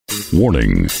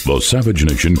Warning, the Savage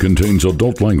Nation contains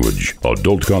adult language,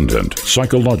 adult content,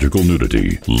 psychological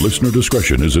nudity. Listener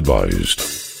discretion is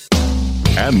advised.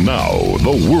 And now,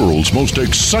 the world's most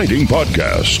exciting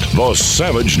podcast, The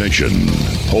Savage Nation,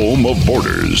 home of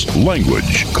borders,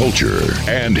 language, culture.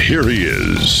 And here he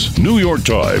is, New York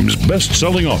Times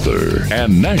best-selling author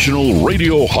and National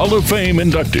Radio Hall of Fame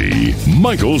inductee,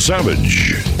 Michael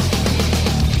Savage.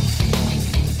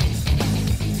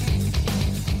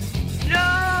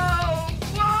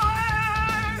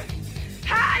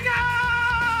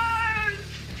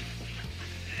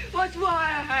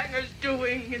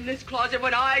 In this closet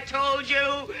when I told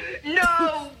you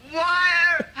no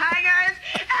wire hangers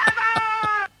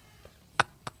ever!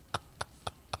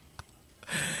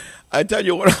 I tell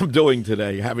you what I'm doing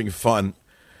today, having fun.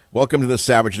 Welcome to the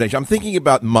Savage Nation. I'm thinking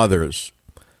about mothers.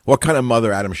 What kind of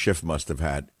mother Adam Schiff must have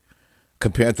had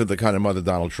compared to the kind of mother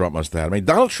Donald Trump must have had. I mean,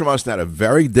 Donald Trump must have had a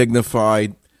very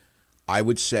dignified, I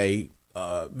would say,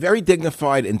 very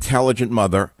dignified, intelligent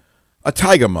mother, a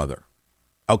tiger mother.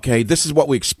 Okay, this is what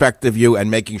we expect of you, and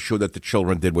making sure that the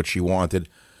children did what she wanted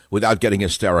without getting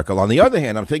hysterical. On the other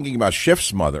hand, I'm thinking about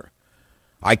Schiff's mother.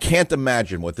 I can't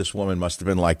imagine what this woman must have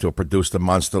been like to have produced a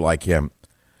monster like him.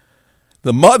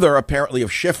 The mother, apparently,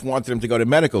 of Schiff wanted him to go to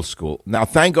medical school. Now,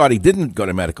 thank God he didn't go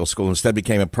to medical school, instead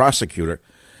became a prosecutor,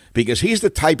 because he's the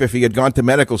type, if he had gone to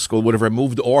medical school, would have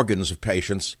removed organs of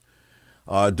patients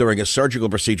during a surgical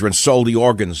procedure and sold the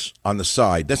organs on the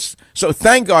side. So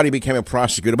thank God he became a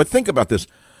prosecutor. But think about this.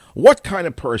 What kind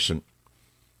of person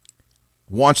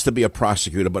wants to be a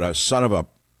prosecutor, but a son of a,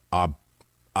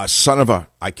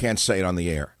 I can't say it on the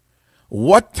air.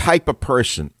 What type of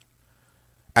person,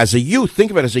 as a youth,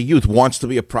 think of it as a youth, wants to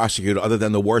be a prosecutor other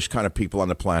than the worst kind of people on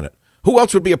the planet? Who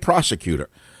else would be a prosecutor?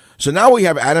 So now we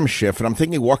have Adam Schiff, and I'm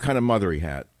thinking what kind of mother he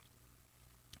had.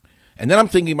 And then I'm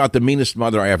thinking about the meanest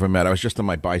mother I ever met. I was just on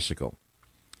my bicycle.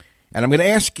 And I'm going to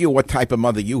ask you what type of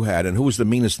mother you had and who was the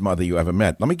meanest mother you ever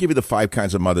met. Let me give you the 5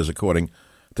 kinds of mothers according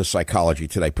to psychology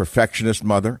today. Perfectionist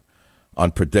mother,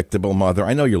 unpredictable mother.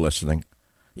 I know you're listening.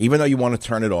 Even though you want to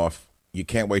turn it off, you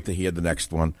can't wait to hear the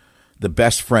next one. The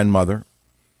best friend mother,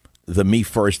 the me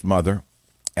first mother,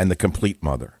 and the complete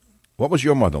mother. What was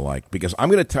your mother like? Because I'm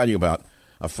going to tell you about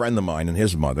a friend of mine and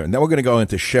his mother, and then we're going to go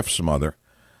into Schiff's mother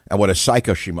and what a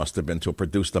psycho she must have been to have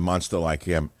produced a monster like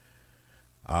him.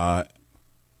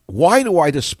 Why do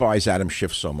I despise Adam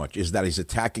Schiff so much? Is that he's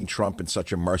attacking Trump in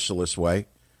such a merciless way?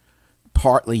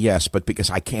 Partly, yes, but because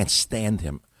I can't stand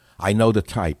him. I know the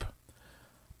type.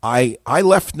 I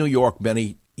left New York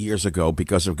many years ago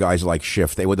because of guys like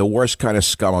Schiff. They were the worst kind of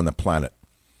scum on the planet.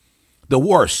 The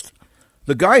worst.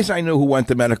 The guys I knew who went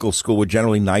to medical school were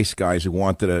generally nice guys who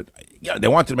wanted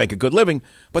to make a good living,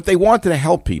 but they wanted to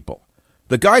help people.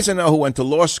 The guys I know who went to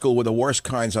law school were the worst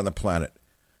kinds on the planet.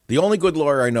 The only good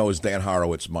lawyer I know is Dan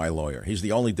Horowitz, my lawyer. He's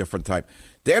the only different type.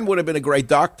 Dan would have been a great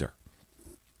doctor.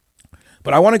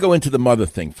 But I want to go into the mother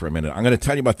thing for a minute. I'm going to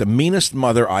tell you about the meanest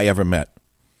mother I ever met.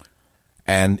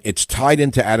 And it's tied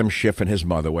into Adam Schiff and his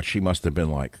mother, what she must have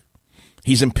been like.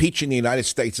 He's impeaching the United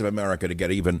States of America to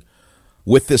get even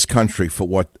with this country for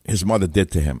what his mother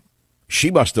did to him.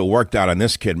 She must have worked out on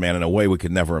this kid, man, in a way we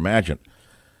could never imagine.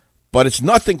 But it's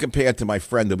nothing compared to my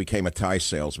friend who became a tie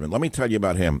salesman. Let me tell you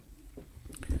about him.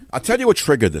 I'll tell you what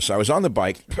triggered this. I was on the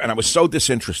bike, and I was so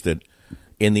disinterested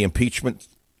in the impeachment.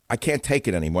 I can't take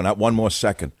it anymore, not one more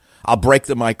second. I'll break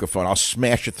the microphone. I'll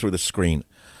smash it through the screen.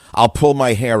 I'll pull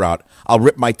my hair out. I'll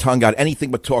rip my tongue out, anything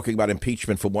but talking about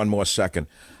impeachment for one more second.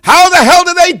 How the hell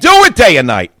do they do it day and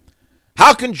night?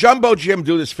 How can Jumbo Jim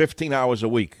do this 15 hours a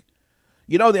week?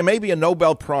 You know, there may be a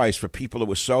Nobel Prize for people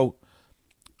who are so...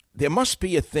 There must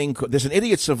be a thing... There's an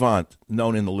idiot savant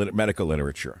known in the medical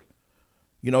literature.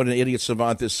 You know what an idiot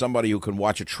savant is? Somebody who can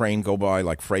watch a train go by,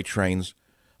 like freight trains,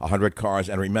 100 cars,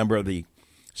 and remember the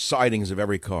sightings of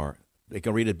every car. They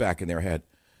can read it back in their head.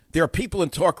 There are people in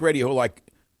talk radio who are like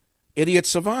idiot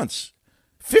savants.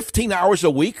 15 hours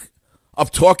a week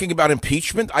of talking about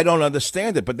impeachment? I don't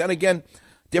understand it. But then again,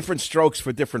 different strokes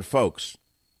for different folks.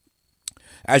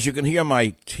 As you can hear,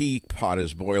 my teapot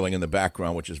is boiling in the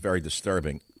background, which is very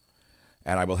disturbing.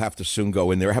 And I will have to soon go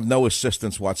in there. I have no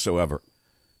assistance whatsoever.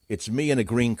 It's me and a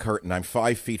green curtain. I'm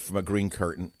 5 feet from a green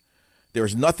curtain.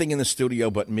 There's nothing in the studio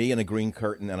but me and a green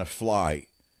curtain and a fly.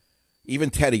 Even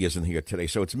Teddy isn't here today,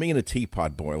 so it's me and a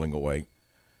teapot boiling away.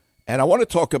 And I want to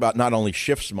talk about not only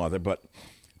Schiff's mother, but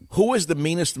who is the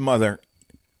meanest mother?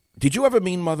 Did you have a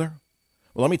mean mother?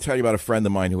 Well, let me tell you about a friend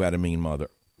of mine who had a mean mother.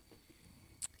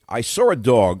 I saw a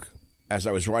dog as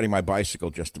I was riding my bicycle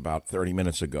just about 30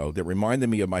 minutes ago that reminded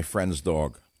me of my friend's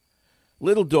dog.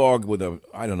 Little dog with a,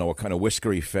 I don't know, what kind of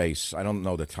whiskery face. I don't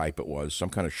know the type it was, some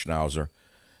kind of schnauzer.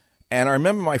 And I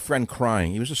remember my friend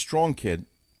crying. He was a strong kid,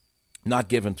 not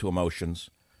given to emotions,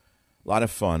 a lot of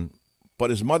fun. But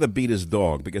his mother beat his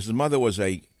dog because his mother was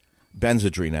a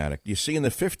Benzedrine addict. You see, in the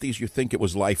 50s, you think it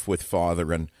was life with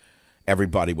father and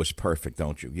everybody was perfect,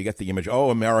 don't you? You get the image, oh,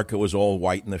 America was all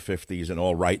white in the 50s and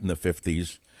all right in the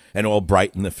 50s and all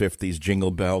bright in the 50s,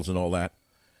 jingle bells and all that.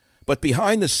 But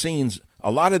behind the scenes,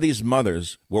 a lot of these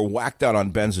mothers were whacked out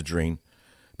on Benzedrine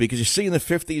because you see, in the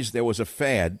 50s, there was a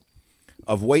fad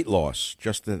of weight loss,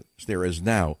 just as there is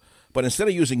now. But instead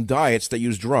of using diets, they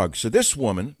used drugs. So this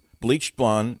woman, bleached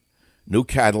blonde, new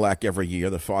Cadillac every year.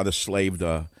 The father slaved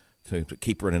to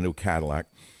keep her in a new Cadillac.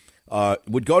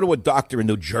 Would go to a doctor in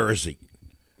New Jersey.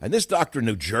 And this doctor in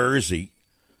New Jersey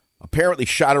apparently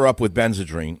shot her up with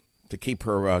Benzedrine to keep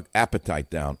her appetite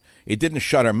down. It didn't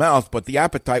shut her mouth, but the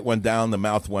appetite went down, the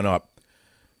mouth went up.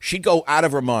 She'd go out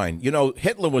of her mind. You know,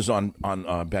 Hitler was on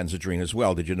Benzedrine as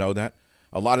well. Did you know that?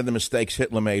 A lot of the mistakes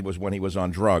Hitler made was when he was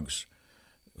on drugs.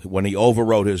 When he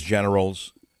overrode his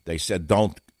generals, they said,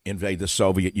 don't invade the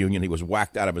Soviet Union. He was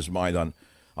whacked out of his mind on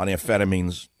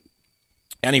amphetamines.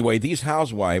 Anyway, these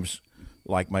housewives,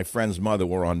 like my friend's mother,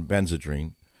 were on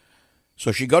Benzedrine.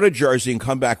 So she'd go to Jersey and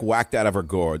come back whacked out of her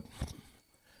gourd.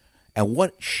 And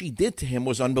what she did to him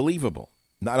was unbelievable.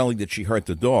 Not only did she hurt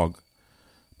the dog,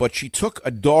 but she took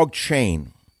a dog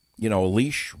chain, you know, a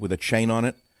leash with a chain on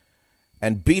it,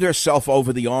 and beat herself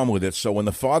over the arm with it. So when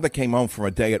the father came home from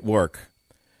a day at work,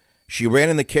 she ran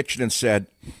in the kitchen and said,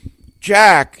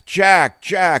 Jack,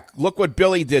 look what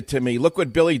Billy did to me. Look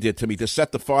what Billy did to me, to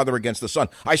set the father against the son.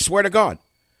 I swear to God,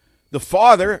 the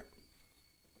father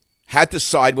had to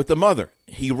side with the mother.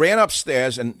 He ran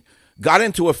upstairs and got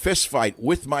into a fist fight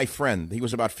with my friend. He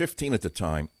was about 15 at the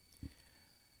time.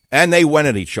 And they went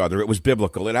at each other. It was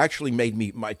biblical. It actually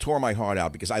tore my heart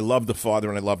out because I loved the father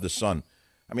and I loved the son.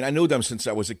 I mean, I knew them since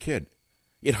I was a kid.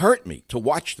 It hurt me to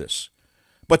watch this.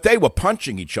 But they were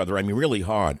punching each other, I mean, really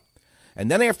hard. And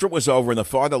then after it was over and the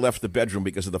father left the bedroom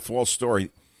because of the false story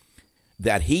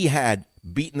that he had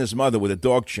beaten his mother with a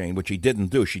dog chain, which he didn't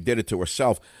do. She did it to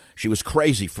herself. She was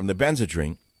crazy from the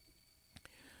Benzedrine.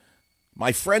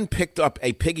 My friend picked up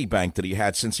a piggy bank that he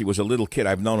had since he was a little kid.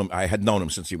 I had known him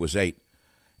since he was 8.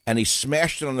 And he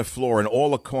smashed it on the floor, and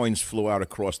all the coins flew out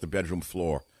across the bedroom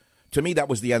floor. To me, that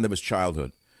was the end of his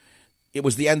childhood. It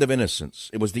was the end of innocence.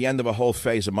 It was the end of a whole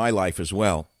phase of my life as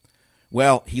well.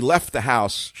 Well, he left the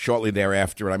house shortly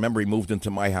thereafter, and I remember he moved into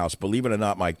my house. Believe it or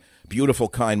not, my beautiful,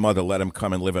 kind mother let him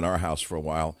come and live in our house for a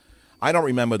while. I don't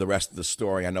remember the rest of the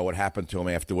story. I know what happened to him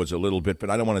afterwards a little bit, but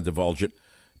I don't want to divulge it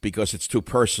because it's too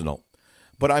personal.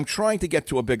 But I'm trying to get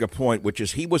to a bigger point, which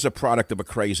is he was a product of a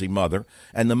crazy mother,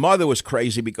 and the mother was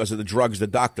crazy because of the drugs the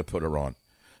doctor put her on.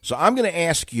 So I'm going to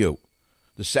ask you,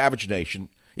 the Savage Nation,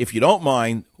 if you don't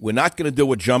mind, we're not going to do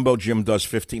what Jumbo Jim does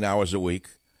 15 hours a week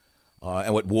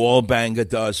and what Wallbanger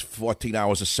does 14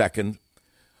 hours a second.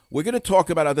 We're going to talk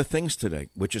about other things today,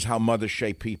 which is how mothers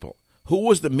shape people. Who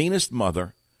was the meanest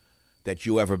mother that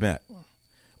you ever met?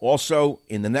 Also,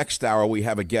 in the next hour, we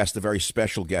have a guest, a very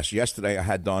special guest. Yesterday, I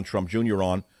had Don Trump Jr.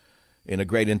 on in a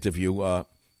great interview,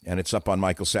 and it's up on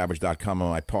michaelsavage.com on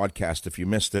my podcast if you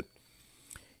missed it.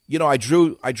 You know, I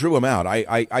drew him out.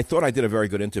 I thought I did a very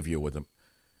good interview with him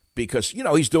because, you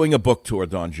know, he's doing a book tour,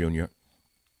 Don Jr.,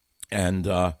 and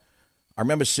I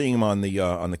remember seeing him on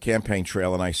the campaign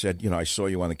trail, and I said, you know, I saw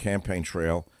you on the campaign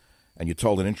trail, and you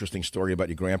told an interesting story about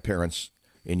your grandparents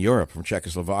in Europe from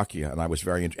Czechoslovakia, and I was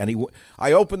very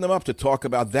I opened them up to talk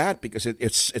about that because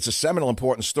it's a seminal,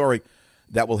 important story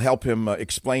that will help him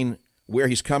explain where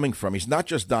he's coming from. He's not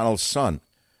just Donald's son.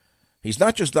 He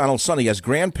has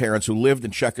grandparents who lived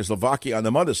in Czechoslovakia on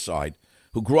the mother's side,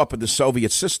 who grew up in the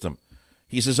Soviet system.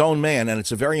 He's his own man, and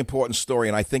it's a very important story,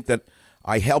 and I think that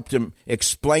I helped him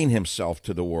explain himself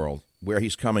to the world, where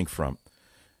he's coming from.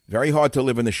 Very hard to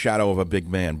live in the shadow of a big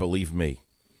man, believe me.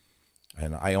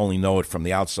 And I only know it from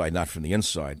the outside, not from the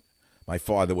inside. My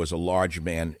father was a large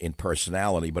man in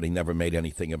personality, but he never made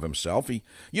anything of himself.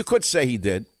 You could say he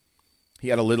did. He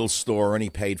had a little store, and he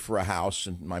paid for a house,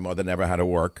 and my mother never had to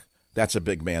work. That's a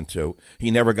big man, too. He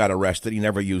never got arrested. He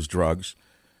never used drugs.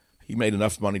 He made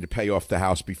enough money to pay off the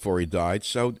house before he died.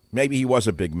 So maybe he was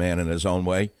a big man in his own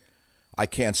way. I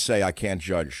can't say. I can't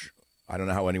judge. I don't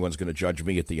know how anyone's going to judge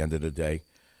me at the end of the day.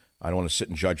 I don't want to sit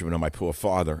in judgment on my poor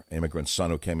father, immigrant son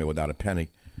who came here without a penny.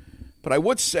 But I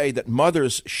would say that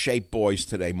mothers shape boys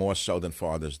today more so than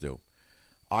fathers do.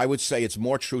 I would say it's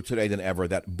more true today than ever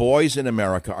that boys in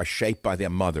America are shaped by their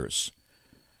mothers.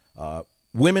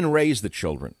 Women raise the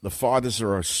children. The fathers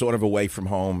are sort of away from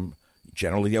home.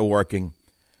 Generally, they're working.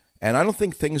 And I don't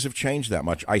think things have changed that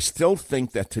much. I still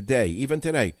think that today, even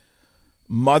today,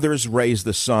 mothers raise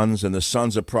the sons, and the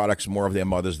sons are products more of their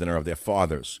mothers than are of their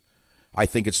fathers. I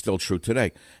think it's still true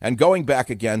today. And going back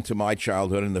again to my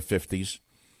childhood in the 50s,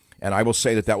 and I will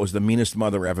say that was the meanest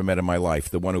mother I ever met in my life,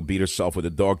 the one who beat herself with a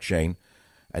dog chain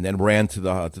and then ran to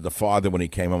the father when he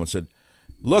came home and said,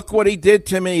 "Look what he did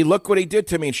to me, look what he did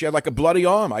to me." And she had like a bloody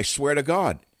arm, I swear to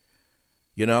God.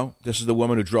 You know, this is the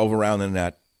woman who drove around in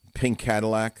that pink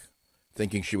Cadillac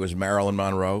thinking she was Marilyn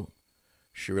Monroe.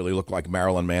 She really looked like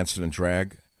Marilyn Manson in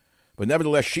drag. But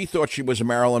nevertheless, she thought she was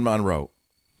Marilyn Monroe.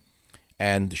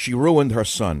 And she ruined her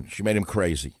son. She made him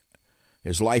crazy.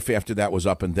 His life after that was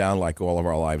up and down like all of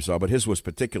our lives are, but his was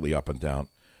particularly up and down.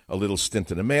 A little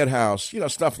stint in a madhouse,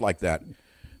 stuff like that.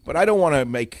 But I don't want to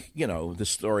make, this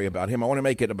story about him. I want to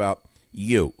make it about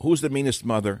you. Who's the meanest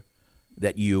mother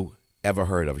that you ever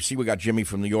heard of? See, we got Jimmy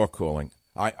from New York calling.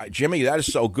 Jimmy, that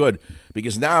is so good,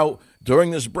 because now,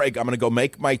 during this break, I'm going to go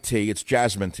make my tea. It's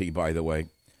jasmine tea, by the way.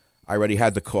 I already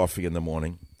had the coffee in the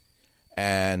morning.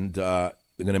 And I'm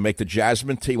going to make the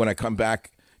jasmine tea when I come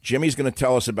back. Jimmy's going to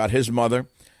tell us about his mother.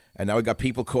 And now we got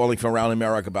people calling from around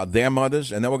America about their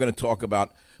mothers. And then we're going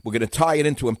to tie it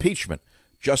into impeachment,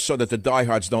 just so that the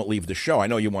diehards don't leave the show. I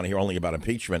know you want to hear only about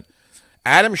impeachment.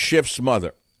 Adam Schiff's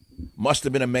mother must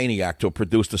have been a maniac to have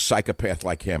produced a psychopath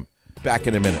like him. Back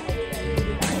in a minute.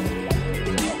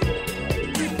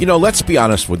 Let's be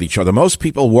honest with each other. Most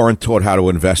people weren't taught how to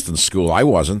invest in school. I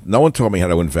wasn't. No one taught me how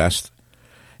to invest.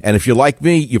 And if you're like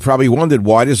me, you probably wondered,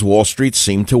 why does Wall Street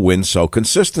seem to win so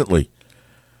consistently?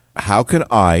 How can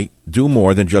I do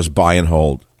more than just buy and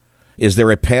hold? Is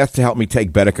there a path to help me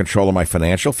take better control of my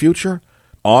financial future?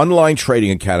 Online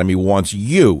Trading Academy wants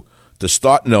you to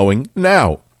start knowing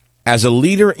now. As a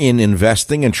leader in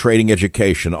investing and trading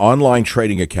education, Online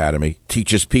Trading Academy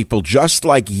teaches people just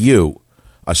like you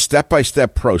a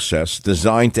step-by-step process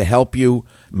designed to help you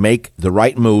make the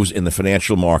right moves in the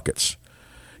financial markets.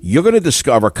 You're going to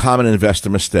discover common investor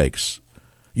mistakes.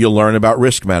 You'll learn about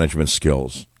risk management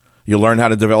skills. You'll learn how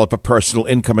to develop a personal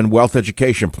income and wealth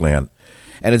education plan.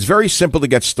 And it's very simple to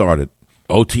get started.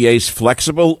 OTA's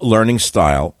flexible learning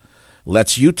style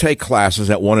lets you take classes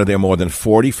at one of their more than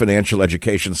 40 financial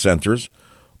education centers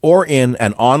or in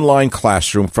an online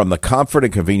classroom from the comfort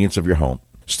and convenience of your home.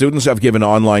 Students have given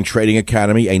Online Trading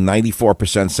Academy a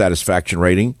 94% satisfaction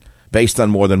rating based on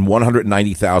more than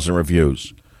 190,000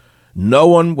 reviews. No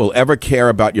one will ever care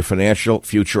about your financial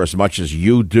future as much as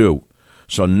you do.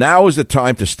 So now is the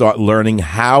time to start learning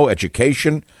how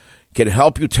education can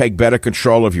help you take better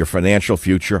control of your financial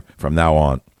future from now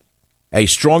on. A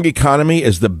strong economy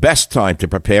is the best time to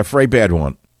prepare for a bad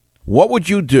one. What would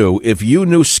you do if you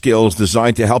knew skills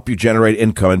designed to help you generate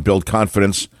income and build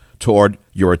confidence toward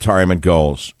your retirement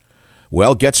goals?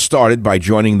 Well, get started by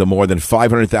joining the more than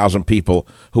 500,000 people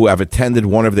who have attended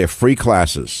one of their free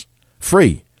classes.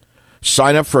 Free.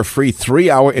 Sign up for a free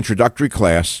 3-hour introductory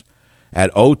class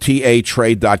at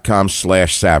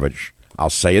otatrade.com/savage.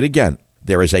 I'll say it again.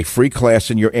 There is a free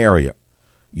class in your area.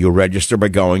 You register by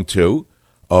going to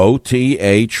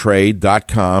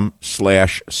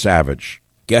otatrade.com/savage.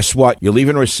 Guess what? You'll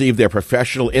even receive their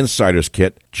professional insiders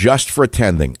kit just for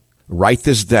attending. Write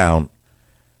this down.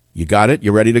 You got it?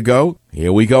 You ready to go?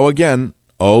 Here we go again.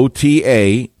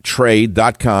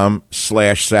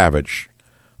 otatrade.com/savage.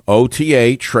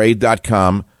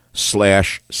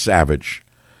 otatrade.com/savage.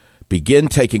 Begin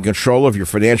taking control of your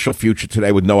financial future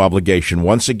today with no obligation.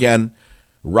 Once again,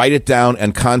 write it down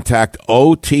and contact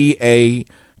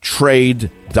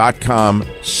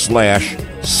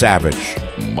otatrade.com/savage.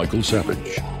 Michael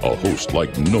Savage, a host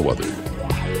like no other.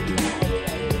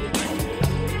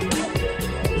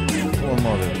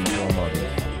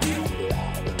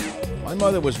 My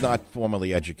mother was not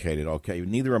formally educated, okay?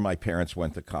 Neither of my parents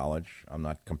went to college. I'm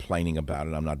not complaining about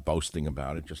it. I'm not boasting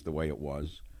about it, just the way it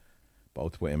was.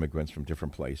 Both were immigrants from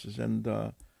different places. And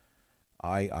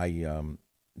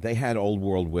they had old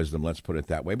world wisdom, let's put it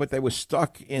that way. But they were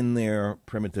stuck in their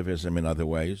primitivism in other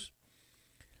ways.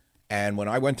 And when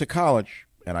I went to college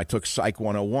and I took Psych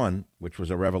 101, which was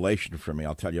a revelation for me,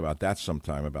 I'll tell you about that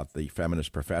sometime, about the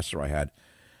feminist professor I had.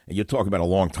 And you're talking about a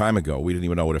long time ago. We didn't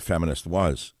even know what a feminist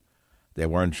was. They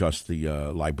weren't just the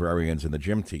librarians and the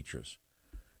gym teachers.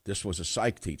 This was a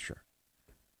psych teacher.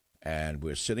 And we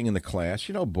were sitting in the class,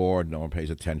 bored. No one pays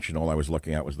attention. All I was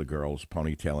looking at was the girl's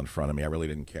ponytail in front of me. I really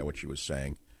didn't care what she was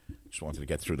saying. Just wanted to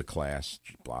get through the class.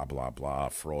 Blah, blah, blah.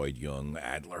 Freud, Jung,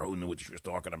 Adler. Who knew what she was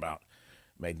talking about?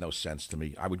 Made no sense to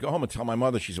me. I would go home and tell my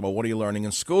mother. She said, well, what are you learning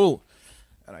in school?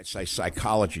 And I'd say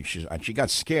psychology. And she got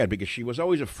scared because she was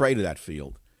always afraid of that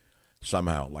field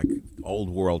somehow, like old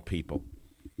world people.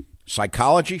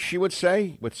 Psychology, she would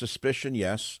say, with suspicion,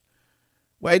 yes.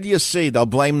 Where do you see? They'll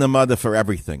blame the mother for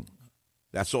everything.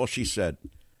 That's all she said.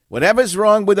 Whatever's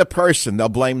wrong with a person, they'll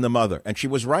blame the mother. And she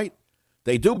was right.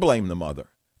 They do blame the mother.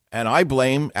 And I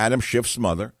blame Adam Schiff's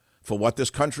mother for what this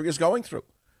country is going through.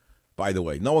 By the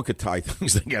way, no one could tie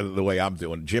things together the way I'm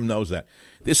doing. Jim knows that.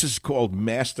 This is called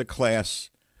Masterclass.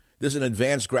 This is an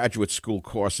advanced graduate school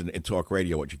course in talk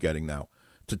radio, what you're getting now.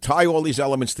 To tie all these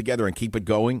elements together and keep it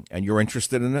going, and you're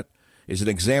interested in it, is an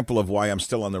example of why I'm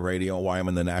still on the radio, why I'm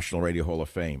in the National Radio Hall of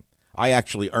Fame. I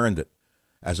actually earned it,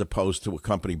 as opposed to a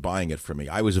company buying it for me.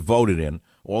 I was voted in.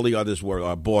 All the others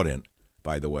were bought in,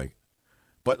 by the way.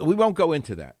 But we won't go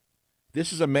into that.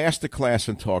 This is a master class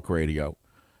in talk radio,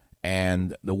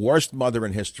 and the worst mother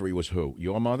in history was who?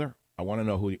 Your mother? I want to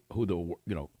know who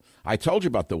the. I told you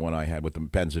about the one I had with the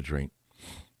Benzedrine,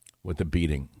 with the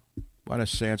beating. What a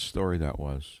sad story that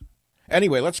was.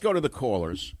 Anyway, let's go to the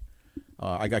callers.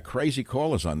 I got crazy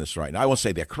callers on this right now. I won't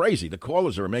say they're crazy. The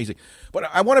callers are amazing. But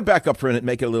I want to back up for a minute and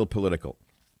make it a little political.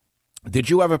 Did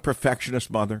you have a perfectionist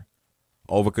mother?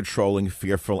 Over-controlling,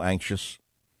 fearful, anxious?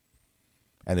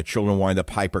 And the children wind up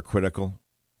hypercritical?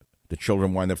 The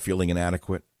children wind up feeling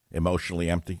inadequate, emotionally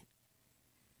empty?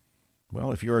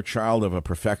 Well, if you're a child of a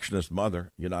perfectionist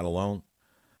mother, you're not alone.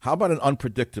 How about an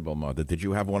unpredictable mother? Did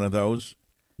you have one of those?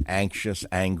 Anxious,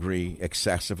 angry,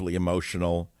 excessively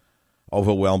emotional,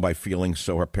 overwhelmed by feelings,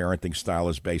 so her parenting style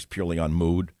is based purely on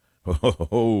mood.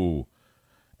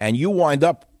 And you wind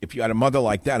up, if you had a mother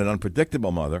like that, an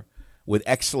unpredictable mother, with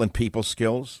excellent people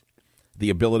skills, the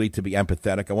ability to be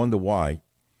empathetic. I wonder why.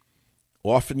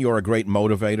 Often you're a great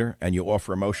motivator, and you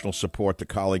offer emotional support to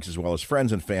colleagues as well as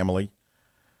friends and family.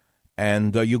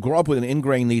 And you grow up with an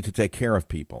ingrained need to take care of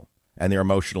people and their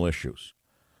emotional issues.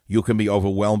 You can be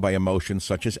overwhelmed by emotions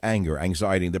such as anger,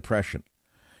 anxiety, and depression.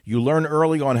 You learn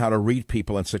early on how to read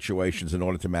people and situations in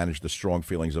order to manage the strong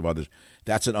feelings of others.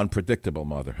 That's an unpredictable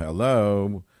mother.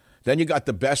 Hello. Then you got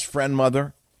the best friend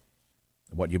mother,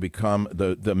 what you become,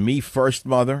 the me first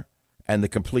mother, and the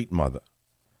complete mother.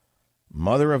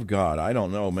 Mother of God. I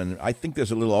don't know, man. I think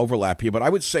there's a little overlap here, but I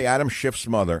would say Adam Schiff's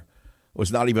mother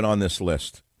was not even on this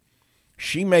list.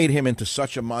 She made him into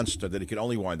such a monster that he could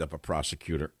only wind up a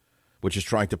prosecutor, which is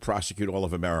trying to prosecute all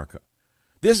of America.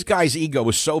 This guy's ego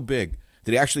is so big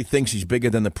that he actually thinks he's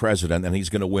bigger than the president and he's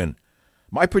going to win.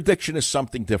 My prediction is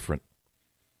something different.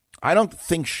 I don't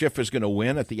think Schiff is going to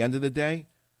win at the end of the day.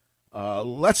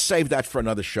 Let's save that for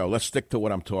another show. Let's stick to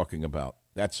what I'm talking about.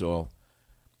 That's all.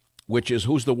 Which is,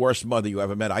 who's the worst mother you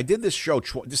ever met? I did this show,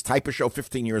 this type of show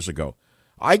 15 years ago.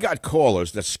 I got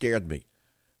callers that scared me.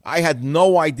 I had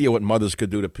no idea what mothers could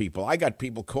do to people. I got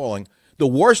people calling. The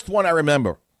worst one I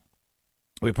remember,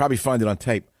 we probably find it on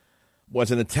tape, was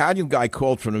an Italian guy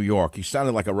called from New York. He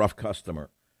sounded like a rough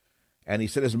customer. And he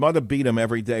said his mother beat him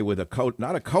every day with a coat,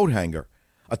 not a coat hanger,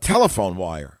 a telephone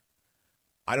wire.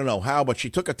 I don't know how, but she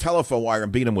took a telephone wire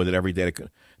and beat him with it every day.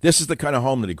 This is the kind of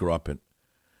home that he grew up in.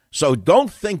 So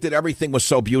don't think that everything was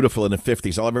so beautiful in the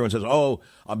 50s. Everyone says, oh,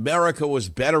 America was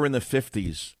better in the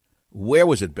 50s. Where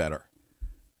was it better?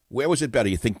 Where was it better?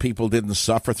 You think people didn't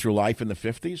suffer through life in the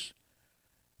 50s?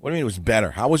 What do you mean it was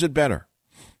better? How was it better?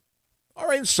 All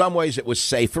right, in some ways it was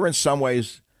safer. In some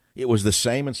ways it was the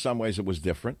same. In some ways it was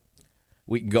different.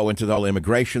 We can go into the whole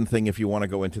immigration thing if you want to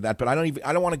go into that, but I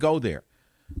don't want to go there.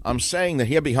 I'm saying that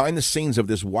here behind the scenes of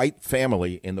this white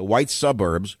family in the white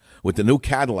suburbs with the new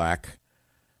Cadillac,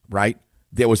 right,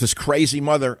 there was this crazy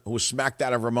mother who was smacked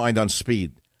out of her mind on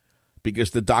speed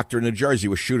because the doctor in New Jersey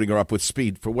was shooting her up with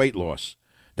speed for weight loss.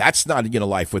 That's not,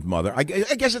 life with mother. I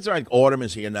guess it's like autumn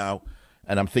is here now,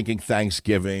 and I'm thinking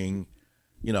Thanksgiving,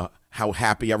 how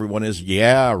happy everyone is.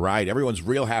 Yeah, right. Everyone's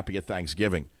real happy at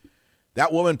Thanksgiving.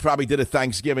 That woman probably did a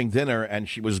Thanksgiving dinner, and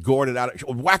she was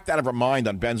whacked out of her mind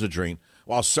on Benzedrine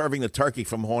while serving the turkey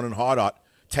from Horn and Hardart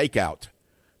takeout,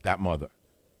 that mother.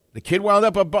 The kid wound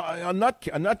up a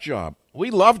nut job.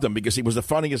 We loved him because he was the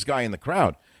funniest guy in the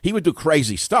crowd. He would do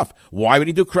crazy stuff. Why would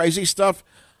he do crazy stuff?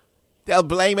 They'll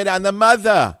blame it on the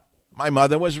mother. My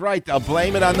mother was right. They'll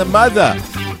blame it on the mother.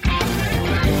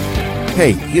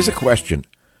 Hey, here's a question.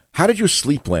 How did you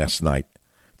sleep last night?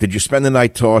 Did you spend the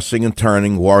night tossing and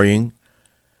turning, worrying?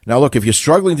 Now, look, if you're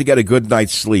struggling to get a good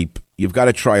night's sleep, you've got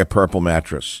to try a Purple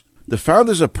mattress. The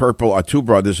founders of Purple are two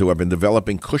brothers who have been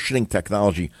developing cushioning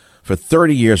technology for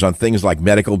 30 years on things like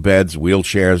medical beds,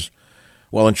 wheelchairs.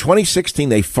 Well, in 2016,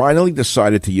 they finally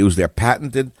decided to use their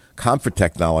patented comfort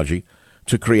technology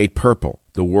to create Purple,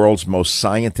 the world's most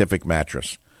scientific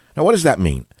mattress. Now, what does that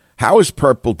mean? How is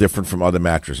Purple different from other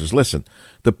mattresses? Listen,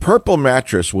 the Purple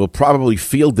mattress will probably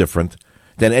feel different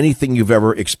than anything you've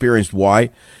ever experienced. Why?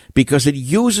 Because it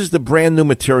uses the brand new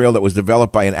material that was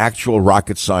developed by an actual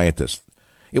rocket scientist.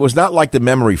 It was not like the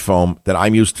memory foam that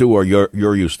I'm used to or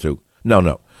you're used to.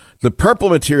 No. The purple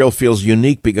material feels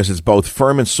unique because it's both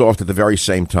firm and soft at the very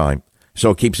same time. So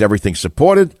it keeps everything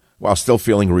supported while still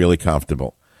feeling really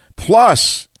comfortable.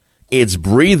 Plus, it's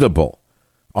breathable.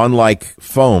 Unlike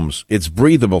foams, it's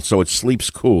breathable, so it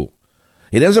sleeps cool.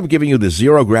 It ends up giving you the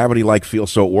zero gravity-like feel,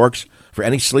 so it works for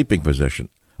any sleeping position.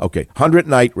 Okay,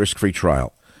 100-night risk-free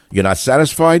trial. You're not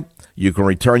satisfied? You can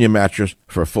return your mattress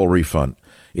for a full refund.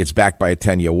 It's backed by a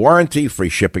 10-year warranty, free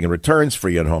shipping and returns,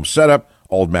 free in-home setup,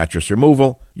 old mattress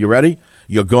removal. You ready?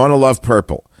 You're going to love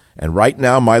purple. And right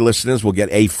now, my listeners will get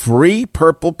a free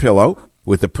purple pillow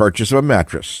with the purchase of a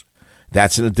mattress.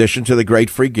 That's in addition to the great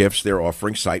free gifts they're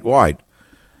offering site-wide.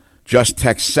 Just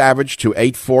text SAVAGE to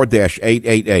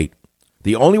 84-888.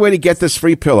 The only way to get this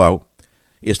free pillow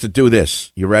is to do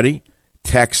this. You ready?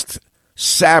 Text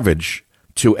SAVAGE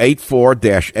to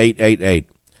 84-888.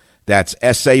 That's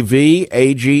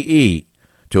SAVAGE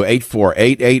to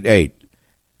 84888.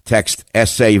 Text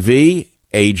SAVAGE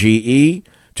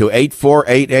to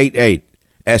 84888.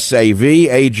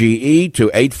 SAVAGE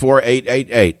to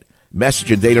 84888.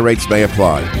 Message and data rates may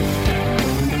apply.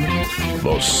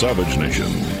 The Savage Nation.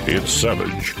 It's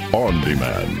Savage on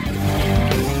Demand.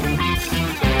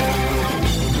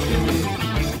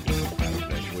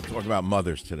 We're talking about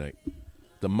mothers today.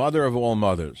 The mother of all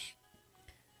mothers.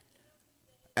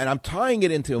 And I'm tying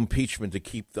it into impeachment to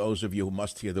keep those of you who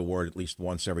must hear the word at least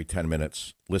once every 10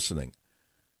 minutes listening.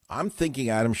 I'm thinking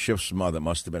Adam Schiff's mother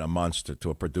must have been a monster to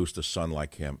have produced a son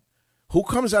like him. Who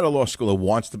comes out of law school who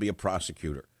wants to be a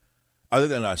prosecutor other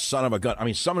than a son of a gun? I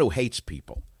mean, someone who hates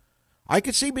people. I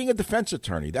could see being a defense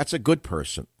attorney. That's a good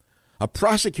person. A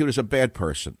prosecutor's a bad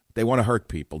person. They want to hurt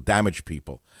people, damage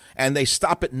people, and they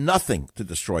stop at nothing to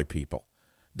destroy people.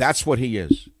 That's what he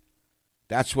is.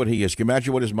 That's what he is. Can you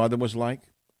imagine what his mother was like?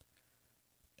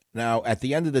 Now, at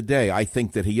the end of the day, I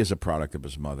think that he is a product of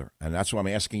his mother, and that's why I'm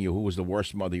asking you, who was the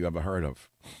worst mother you ever heard of?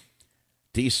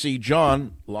 D.C.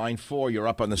 John, line 4, you're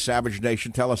up on the Savage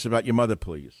Nation. Tell us about your mother,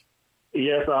 please.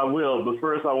 Yes, I will. But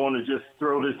first, I want to just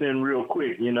throw this in real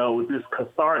quick. You know, with this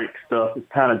cathartic stuff, it's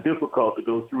kind of difficult to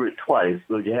go through it twice.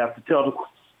 So you have to tell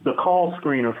the call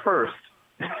screener first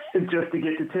just to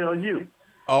get to tell you.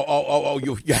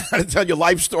 You had to tell your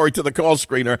life story to the call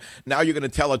screener. Now you're going to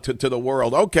tell it to the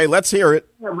world. Okay, let's hear it.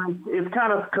 Yeah, it's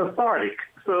kind of cathartic,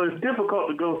 so it's difficult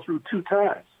to go through 2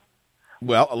 times.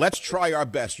 Well, let's try our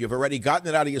best. You've already gotten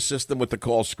it out of your system with the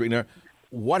call screener.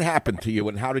 What happened to you,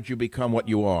 and how did you become what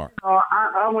you are?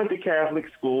 I went to Catholic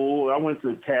school. I went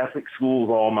to Catholic schools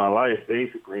all my life,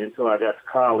 basically, until I got to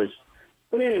college.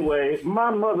 But anyway, my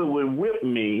mother would whip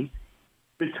me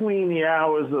between the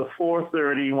hours of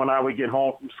 4:30 when I would get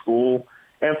home from school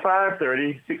and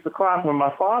 5:30, 6 o'clock when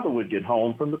my father would get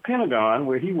home from the Pentagon,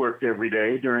 where he worked every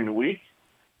day during the week.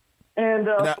 And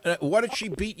now, what did she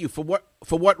beat you for?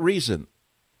 What reason?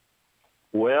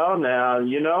 Well, now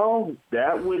you know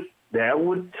that would.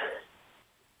 Oh,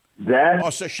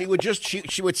 so she would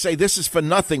she would say, "This is for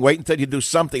nothing. Wait until you do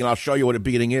something, and I'll show you what a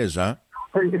beating is," huh?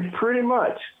 Pretty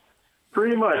much,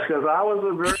 because I was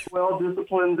a very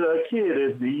well-disciplined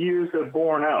kid as the years have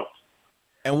borne out.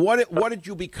 And what did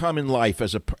you become in life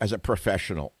as a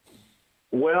professional?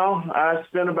 Well, I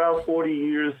spent about 40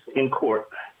 years in court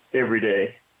every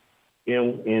day.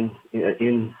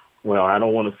 Well, I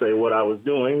don't want to say what I was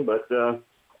doing, but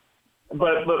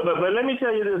let me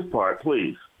tell you this part,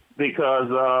 please, because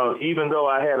even though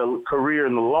I had a career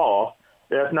in the law,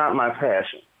 that's not my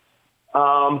passion.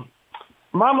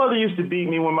 My mother used to beat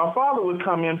me. When my father would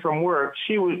come in from work,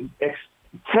 she would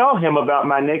tell him about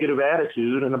my negative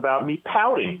attitude and about me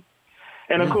pouting.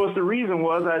 And, of course, the reason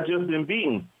was I'd just been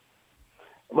beaten.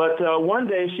 But one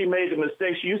day she made the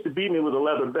mistake. She used to beat me with a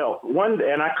leather belt. One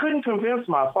day, and I couldn't convince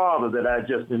my father that I'd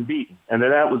just been beaten and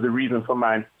that was the reason for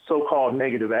my so-called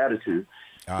negative attitude.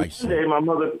 One day my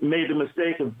mother made the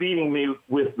mistake of beating me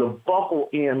with the buckle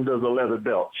end of the leather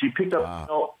belt. She picked up the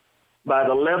belt by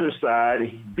the leather side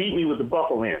and beat me with the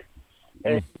buckle end.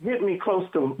 And hit me close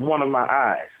to one of my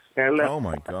eyes. And oh,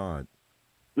 my God.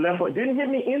 Didn't hit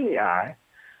me in the eye,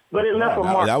 but it left a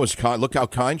mark. That was kind. Look how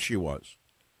kind she was.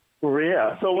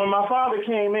 Yeah. So when my father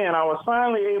came in, I was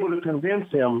finally able to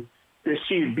convince him that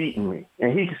she had beaten me,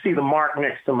 and he could see the mark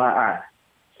next to my eye.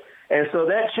 And so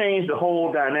that changed the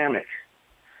whole dynamic.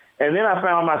 And then I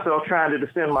found myself trying to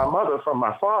defend my mother from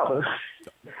my father.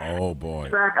 Oh, boy.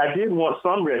 In fact, I did want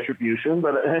some retribution,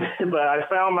 but I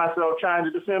found myself trying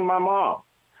to defend my mom.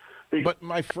 But,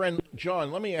 my friend,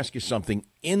 John, let me ask you something.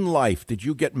 In life, did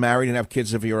you get married and have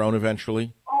kids of your own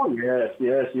eventually? Oh, yes.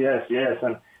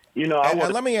 And, you know,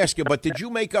 and let me ask you, but did you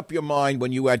make up your mind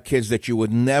when you had kids that you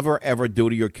would never, ever do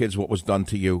to your kids what was done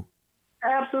to you?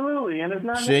 Absolutely, and it's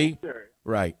not necessary.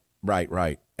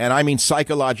 Right. And I mean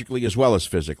psychologically as well as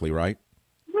physically, right?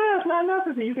 Yeah, it's not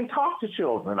necessary. You can talk to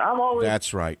children. I've always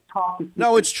That's right. talked to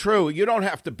No, it's true. You don't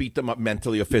have to beat them up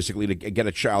mentally or physically to get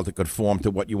a child to conform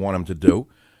to what you want them to do.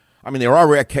 I mean, there are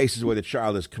rare cases where the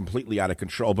child is completely out of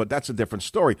control, but that's a different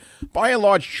story. By and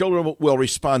large, children will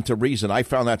respond to reason. I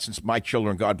found that since my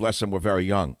children, God bless them, were very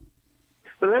young.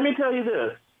 But let me tell you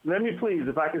this. Let me please,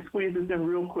 if I can squeeze this in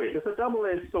real quick. It's a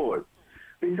double-edged sword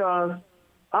because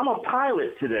I'm a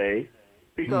pilot today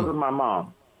because of my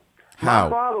mom. How? My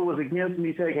father was against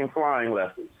me taking flying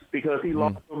lessons because he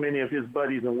lost so many of his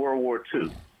buddies in World War II.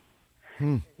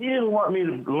 He didn't want me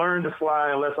to learn to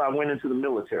fly unless I went into the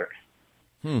military.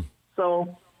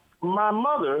 So my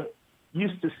mother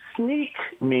used to sneak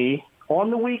me on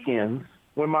the weekends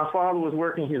when my father was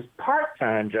working his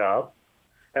part-time job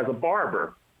as a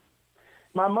barber.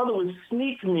 My mother would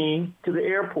sneak me to the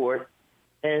airport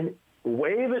and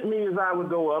wave at me as I would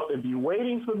go up and be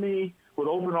waiting for me with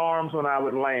open arms when I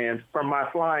would land from my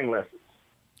flying lessons.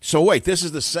 So wait, this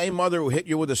is the same mother who hit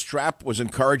you with a strap, was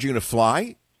encouraging you to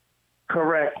fly?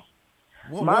 Correct.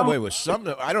 Wait, was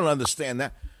something? I don't understand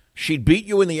that. She'd beat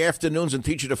you in the afternoons and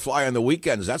teach you to fly on the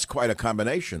weekends. That's quite a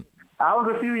combination. I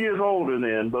was a few years older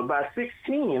then, but by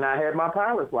 16, I had my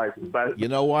pilot's license. You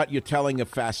know what? You're telling a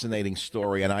fascinating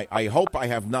story, and I hope I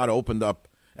have not opened up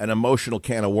an emotional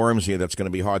can of worms here that's going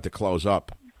to be hard to close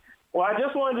up. Well, I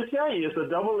just wanted to tell you it's a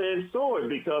double-edged sword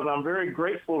because I'm very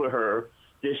grateful to her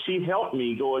that she helped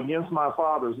me go against my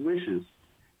father's wishes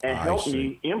and helped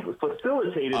me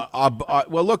facilitate it.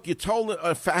 Well, look, you told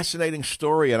a fascinating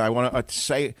story, and I want to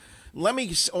say,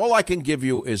 all I can give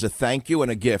you is a thank you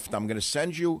and a gift. I'm going to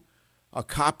send you a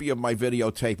copy of my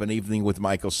videotape, An Evening with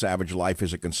Michael Savage, Life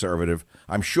as a Conservative.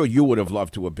 I'm sure you would have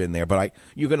loved to have been there, but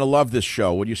you're going to love this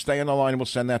show. Would you stay on the line and we'll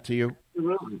send that to you?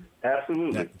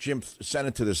 Absolutely. Now, Jim, send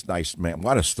it to this nice man.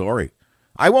 What a story.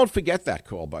 I won't forget that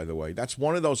call, by the way. That's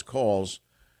one of those calls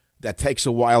that takes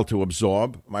a while to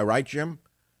absorb. Am I right, Jim?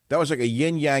 That was like a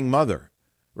yin-yang mother,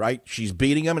 right? She's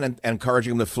beating him and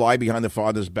encouraging him to fly behind the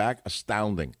father's back.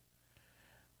 Astounding.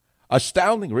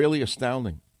 Astounding, really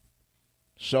astounding.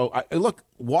 So, look,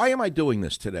 why am I doing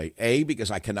this today? A, because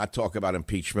I cannot talk about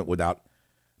impeachment without,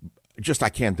 I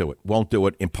can't do it. Won't do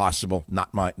it. Impossible.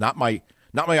 Not my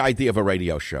idea of a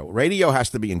radio show. Radio has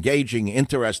to be engaging,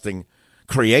 interesting,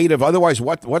 creative. Otherwise,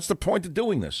 what's the point of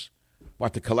doing this?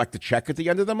 What, to collect a check at the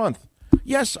end of the month?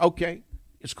 Yes, okay.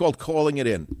 It's called calling it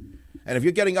in. And if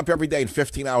you're getting up every day in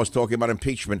 15 hours talking about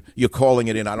impeachment, you're calling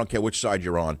it in. I don't care which side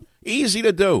you're on. Easy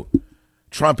to do.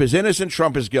 Trump is innocent.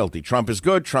 Trump is guilty. Trump is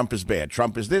good. Trump is bad.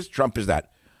 Trump is this. Trump is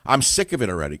that. I'm sick of it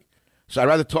already. So I'd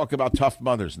rather talk about tough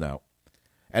mothers now.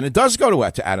 And it does go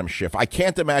to Adam Schiff. I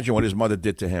can't imagine what his mother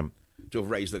did to him to have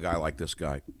raised a guy like this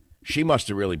guy. She must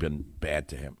have really been bad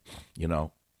to him, you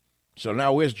know. So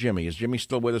now where's Jimmy? Is Jimmy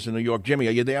still with us in New York? Jimmy,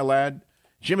 are you there, lad?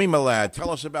 Jimmy, my lad, tell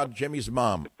us about Jimmy's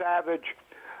mom. Savage.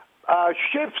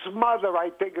 Schiff's mother, I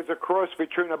think, is a cross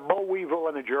between a boll weevil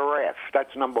and a giraffe.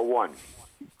 That's number one.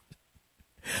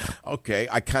 Okay,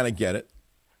 I kind of get it.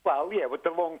 Well, yeah, with the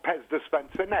long Pez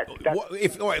dispenser neck.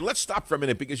 All right, let's stop for a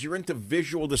minute because you're into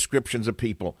visual descriptions of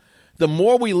people. The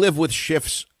more we live with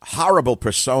Schiff's horrible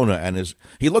persona, and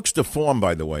he looks deformed,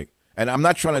 by the way. And I'm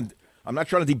not trying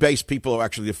to debase people who are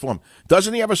actually deformed.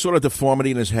 Doesn't he have a sort of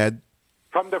deformity in his head?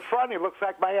 From the front, he looks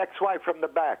like my ex-wife from the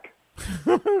back.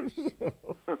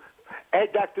 Hey,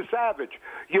 Dr. Savage,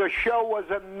 your show was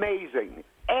amazing.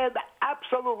 And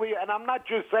absolutely, and I'm not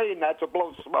just saying that to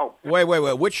blow smoke. Wait,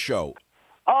 which show?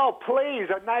 Oh, please,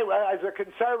 as a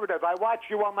conservative, I watched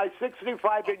you on my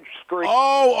 65-inch screen.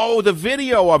 Oh, the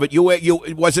video of it.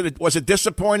 Was it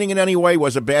disappointing in any way?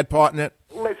 Was a bad part in it?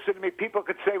 Listen to me. People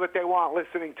could say what they want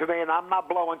listening to me, and I'm not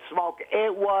blowing smoke.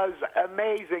 It was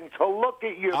amazing to look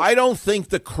at you. I don't think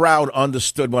the crowd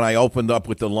understood when I opened up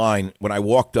with the line, when I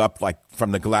walked up, like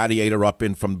from the Gladiator up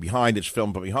in from behind, it's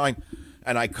filmed from behind,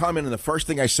 and I come in, and the first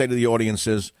thing I say to the audience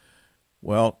is,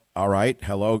 well, all right,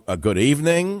 hello, good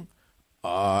evening.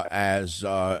 I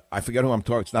forget who I'm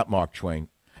talking. It's not Mark Twain.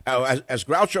 As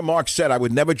Groucho Marx said, I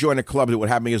would never join a club that would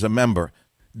have me as a member.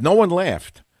 No one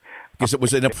laughed because it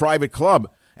was in a private club.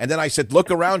 And then I said,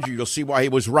 look around you. You'll see why he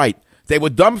was right. They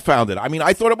were dumbfounded. I mean,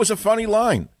 I thought it was a funny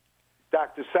line.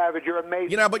 Dr. Savage, you're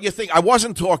amazing. You know, but you think, I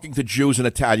wasn't talking to Jews and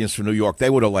Italians from New York. They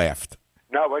would have laughed.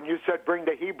 No, when you said bring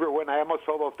the Hebrew in, I almost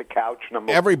fell off the couch.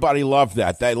 Everybody loved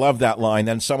that. They loved that line.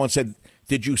 Then someone said,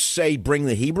 did you say bring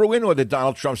the Hebrew in, or did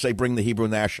Donald Trump say bring the Hebrew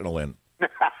National in?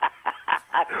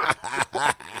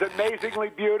 It's amazingly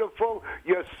beautiful.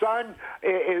 Your son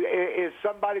is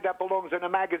somebody that belongs in a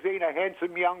magazine, a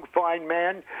handsome, young, fine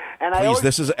man. And please,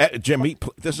 this is Jimmy.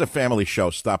 This is a family show.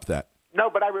 Stop that. No,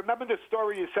 but I remember the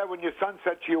story you said when your son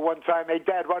said to you one time, "Hey,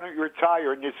 Dad, why don't you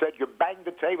retire?" And you said you banged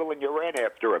the table and you ran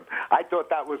after him. I thought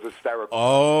that was hysterical.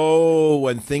 Oh,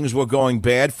 when things were going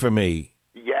bad for me.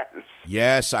 Yes.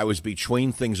 Yes, I was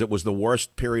between things. It was the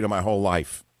worst period of my whole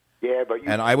life. Yeah, but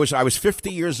and I was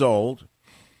 50 years old,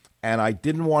 and I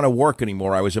didn't want to work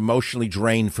anymore. I was emotionally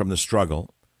drained from the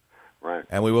struggle. Right.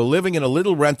 And we were living in a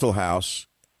little rental house.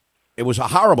 It was a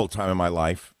horrible time in my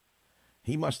life.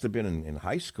 He must have been in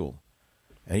high school.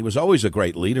 And he was always a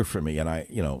great leader for me. And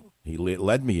he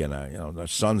led me. And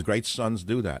the great sons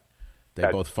do that. They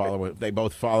both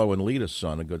follow and lead a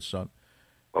son, a good son.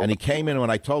 And he came in when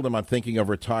I told him I'm thinking of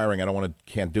retiring.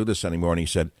 Can't do this anymore. And he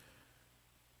said,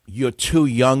 "You're too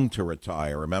young to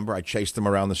retire." Remember, I chased him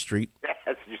around the street.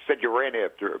 Yes, you said you ran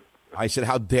after him. I said,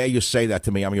 "How dare you say that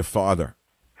to me? I'm your father."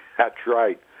 That's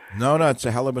right. No, it's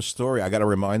a hell of a story. I got to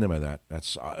remind him of that.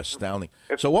 That's astounding.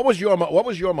 So, what was your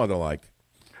mother like?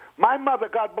 My mother,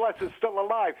 God bless, is still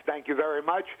alive. Thank you very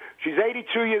much. She's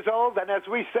 82 years old, and as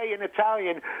we say in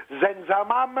Italian, senza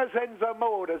mamma, senza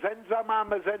amore, senza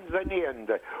mamma, senza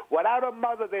niente. Without a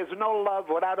mother, there's no love.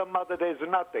 Without a mother, there's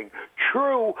nothing.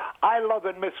 True, I love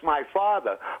and miss my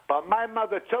father, but my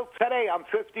mother, till today, I'm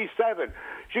 57.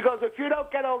 She goes, "If you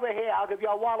don't get over here, I'll give you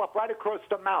a wallop right across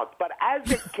the mouth." But as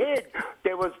a kid,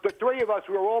 there was the three of us.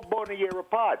 We were all born a year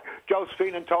apart.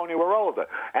 Josephine and Tony were older,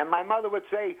 and my mother would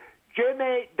say,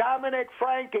 "Jimmy, Dominic,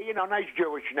 Frankie," nice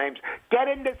Jewish names, "get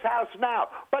in this house now."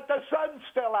 "But the sun's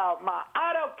still out, Ma."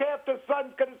 "I don't care if the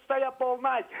sun's going to stay up all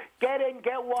night. Get in,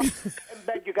 get warm, in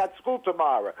bed. You got school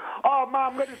tomorrow." "Oh, Ma,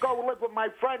 I'm going to go live with my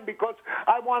friend because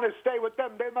I want to stay with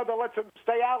them. Their mother lets them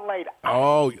stay out late."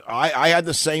 Oh, I had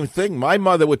the same thing. My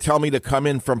mother would tell me to come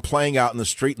in from playing out in the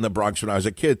street in the Bronx when I was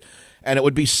a kid, and it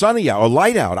would be sunny out or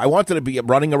light out. I wanted to be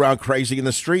running around crazy in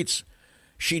the streets.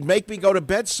 She'd make me go to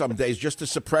bed some days just to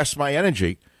suppress my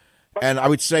energy. And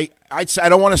I'd say, "I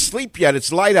don't want to sleep yet.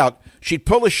 It's light out." She'd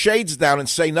pull the shades down and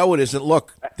say, "No, it isn't.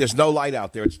 Look, there's no light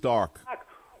out there. It's dark."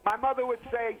 My mother would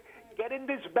say, "Get in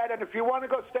this bed, and if you want to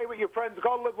go stay with your friends,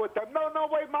 go live with them." "No,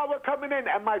 wait, Ma, we're coming in."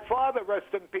 And my father,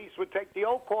 rest in peace, would take the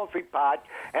old coffee pot,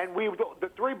 and the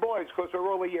three boys, because we're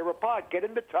all a year apart, get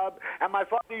in the tub, and my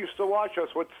father used to wash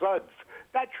us with suds.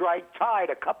 That's right, Tide,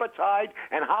 a cup of Tide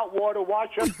and hot water,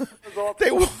 wash us.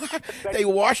 They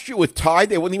washed you with Tide?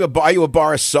 They wouldn't even buy you a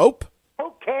bar of soap?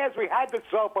 Who cares? We had the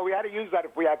soap, but we had to use that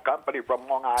if we had company from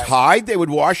Long Island. Tide? They would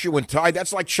wash you in Tide?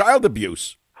 That's like child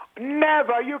abuse.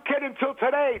 Never. Are you kidding? Till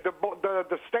today,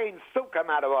 the stains still come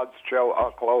out of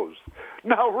our clothes.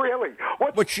 No, really.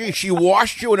 But she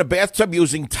washed you in a bathtub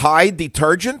using Tide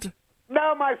detergent?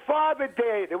 No, my father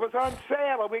did. It was on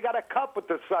sale, and we got a cup with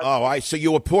the sun. Oh, so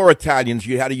you were poor Italians.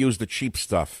 You had to use the cheap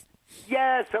stuff.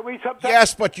 Yes, and we sometimes...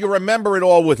 Yes, but you remember it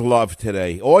all with love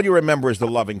today. All you remember is the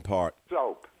loving part.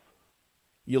 Soap.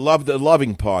 You love the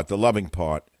loving part,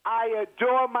 I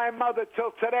adore my mother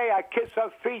till today. I kiss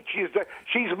her feet.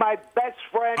 She's my best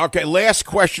friend. Okay, last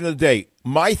question of the day.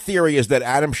 My theory is that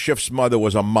Adam Schiff's mother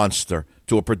was a monster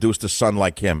to have produced a son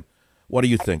like him. What do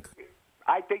you think?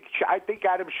 I think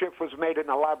Adam Schiff was made in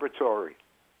a laboratory.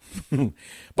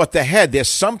 But the head, there's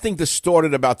something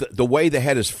distorted about the way the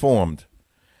head is formed.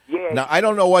 Yeah. Now, I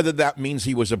don't know whether that means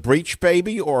he was a breech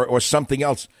baby or something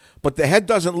else, but the head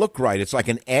doesn't look right. It's like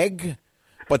an egg,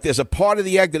 but there's a part of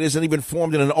the egg that isn't even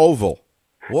formed in an oval.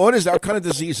 What is that? What kind of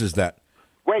disease is that?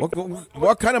 Wait.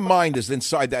 What kind of mind is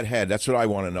inside that head? That's what I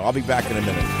want to know. I'll be back in a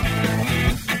minute.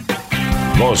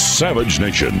 The Savage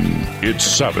Nation. It's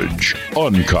savage,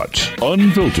 uncut,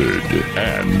 unfiltered,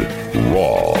 and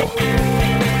raw.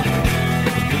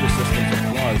 Computer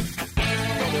systems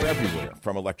are everywhere,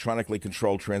 from electronically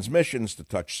controlled transmissions to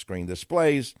touch screen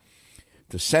displays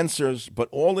to sensors. But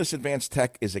all this advanced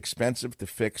tech is expensive to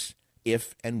fix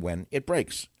if and when it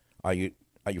breaks. Are you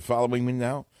following me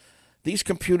now? These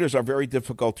computers are very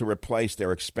difficult to replace.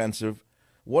 They're expensive.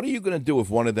 What are you going to do if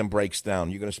one of them breaks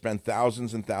down? You're going to spend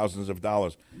thousands and thousands of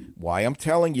dollars. Why I'm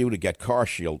telling you to get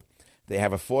CarShield. They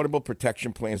have affordable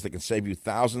protection plans that can save you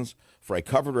thousands for a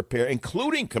covered repair,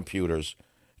 including computers,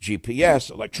 GPS,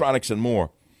 electronics, and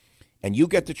more. And you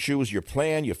get to choose your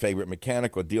plan, your favorite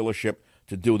mechanic or dealership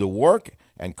to do the work,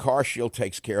 and CarShield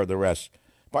takes care of the rest.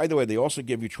 By the way, they also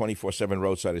give you 24/7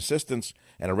 roadside assistance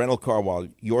and a rental car while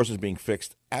yours is being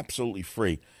fixed absolutely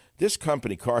free. This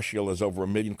company, CarShield, has over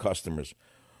 1 million customers.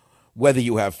 Whether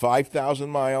you have 5,000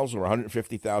 miles or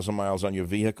 150,000 miles on your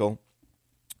vehicle,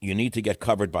 you need to get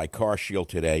covered by CarShield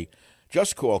today.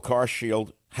 Just call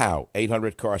CarShield. How?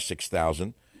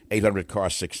 800-CAR-6000,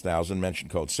 800-CAR-6000. Mention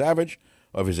code SAVAGE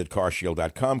or visit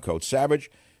carshield.com, code SAVAGE.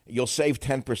 You'll save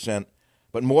 10%.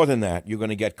 But more than that, you're going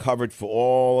to get covered for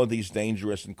all of these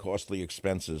dangerous and costly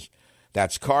expenses.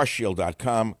 That's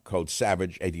carshield.com, code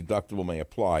SAVAGE. A deductible may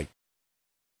apply.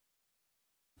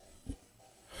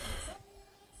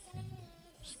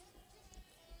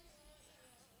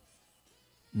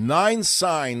 Nine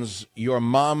signs your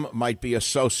mom might be a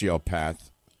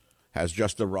sociopath has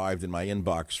just arrived in my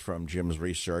inbox from Jim's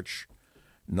research.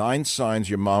 9 signs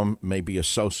your mom may be a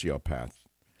sociopath.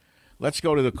 Let's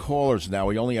go to the callers now.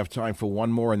 We only have time for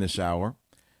one more in this hour.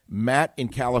 Matt in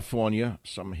California,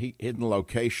 some hidden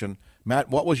location. Matt,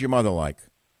 what was your mother like?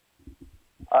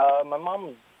 My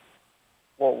mom,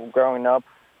 well, growing up,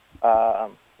 I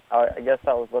guess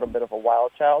I was a little bit of a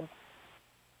wild child.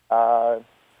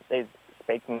 They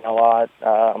spanked me a lot.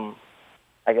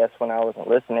 I guess when I wasn't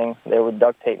listening, they would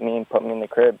duct tape me and put me in the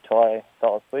crib till I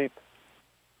fell asleep.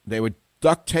 They would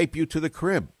duct tape you to the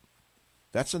crib.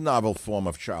 That's a novel form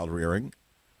of child rearing.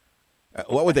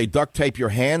 What would they duct tape your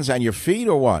hands and your feet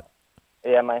or what?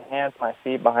 Yeah, my hands, my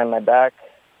feet, behind my back.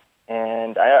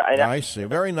 And I see.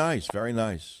 Very nice, very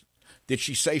nice. Did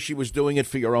she say she was doing it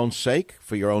for your own sake,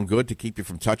 for your own good, to keep you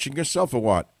from touching yourself, or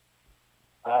what?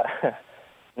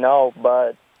 No,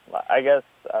 but I guess,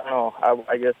 I don't know,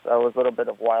 I guess I was a little bit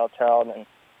of a wild child. And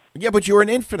yeah, but you were an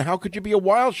infant. How could you be a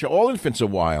wild child? All infants are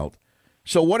wild.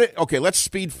 So okay, let's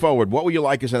speed forward. What were you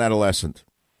like as an adolescent?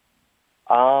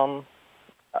 I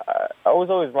was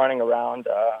always running around.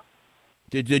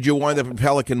 Did you wind up in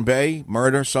Pelican Bay,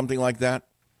 murder, something like that?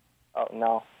 Oh,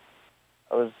 no.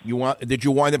 Did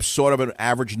you wind up sort of an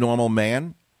average normal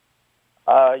man?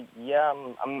 Yeah,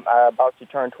 I'm about to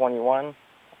turn 21.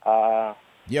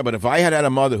 Yeah, but if I had a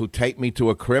mother who taped me to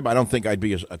a crib, I don't think I'd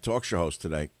be a talk show host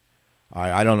today.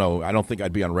 I don't know. I don't think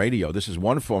I'd be on radio. This is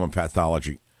one form of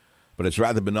pathology, but it's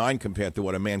rather benign compared to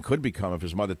what a man could become if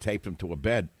his mother taped him to a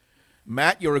bed.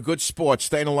 Matt, you're a good sport.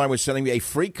 Stay in the line with sending me a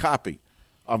free copy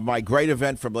of my great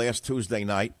event from last Tuesday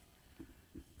night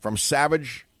from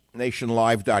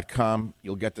SavageNationLive.com.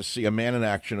 You'll get to see a man in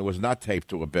action who was not taped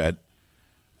to a bed.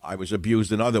 I was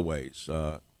abused in other ways,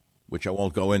 which I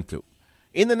won't go into.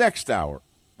 In the next hour,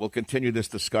 we'll continue this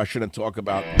discussion and talk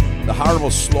about the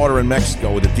horrible slaughter in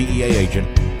Mexico with a DEA agent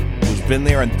who's been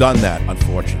there and done that,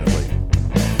 unfortunately.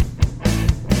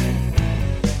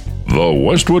 The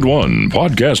Westwood One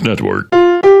Podcast Network.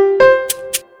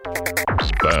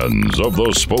 Fans of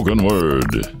the spoken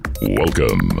word,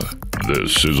 welcome.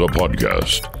 This is a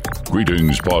podcast.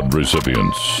 Greetings, pod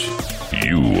recipients.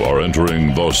 You are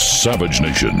entering the Savage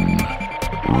Nation.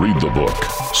 Read the book,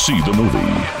 see the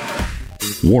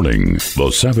movie. Warning, the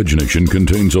Savage Nation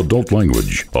contains adult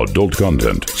language, adult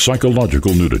content,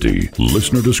 psychological nudity.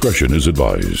 Listener discretion is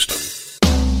advised.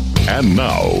 And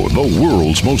now, the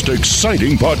world's most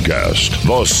exciting podcast,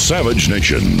 The Savage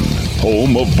Nation,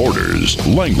 home of borders,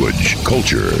 language,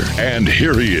 culture. And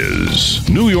here he is,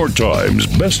 New York Times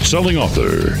best-selling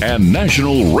author and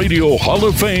National Radio Hall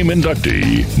of Fame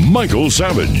inductee, Michael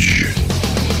Savage.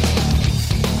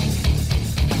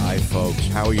 Hi, folks.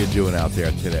 How are you doing out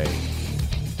there today?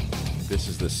 This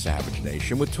is The Savage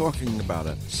Nation. We're talking about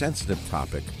a sensitive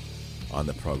topic on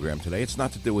the program today. It's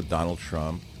not to do with Donald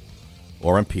Trump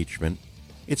or impeachment.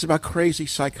 It's about crazy,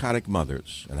 psychotic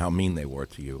mothers and how mean they were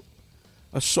to you.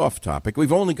 A soft topic.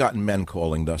 We've only gotten men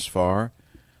calling thus far.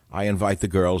 I invite the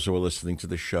girls who are listening to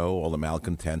the show, all the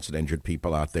malcontents and injured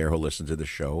people out there who listen to the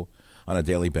show on a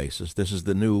daily basis. This is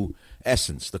the new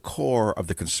essence, the core of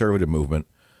the conservative movement,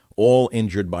 all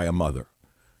injured by a mother.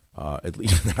 At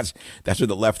least that's what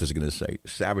the left is going to say.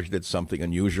 Savage did something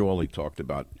unusual. He talked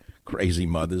about crazy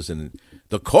mothers, and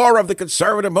the core of the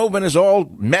conservative movement is all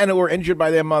men who are injured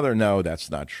by their mother. No, that's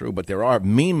not true. But there are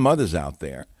mean mothers out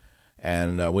there,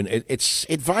 and when it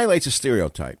violates a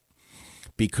stereotype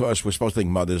because we're supposed to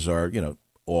think mothers are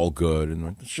all good,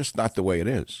 and it's just not the way it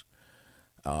is.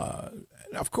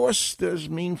 Of course, there's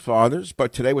mean fathers,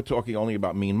 but today we're talking only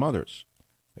about mean mothers.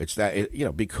 It's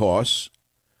that because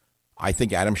I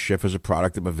think Adam Schiff is a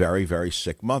product of a very, very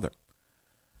sick mother.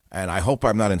 And I hope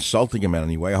I'm not insulting him in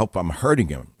any way. I hope I'm hurting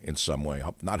him in some way.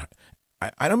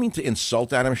 I don't mean to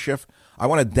insult Adam Schiff. I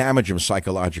want to damage him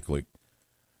psychologically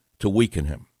to weaken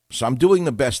him. So I'm doing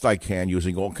the best I can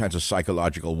using all kinds of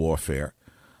psychological warfare.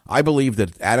 I believe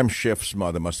that Adam Schiff's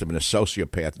mother must have been a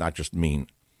sociopath, not just mean.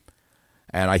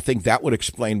 And I think that would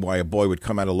explain why a boy would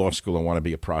come out of law school and want to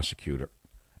be a prosecutor.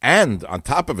 And on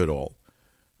top of it all,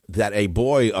 that a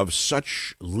boy of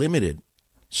such limited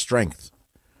strength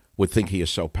would think he is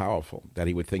so powerful, that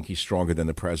he would think he's stronger than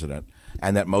the president,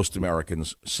 and that most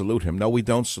Americans salute him. No, we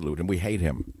don't salute him. We hate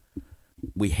him.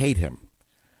 We hate him.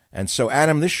 And so,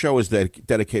 Adam, this show is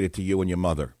dedicated to you and your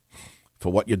mother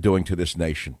for what you're doing to this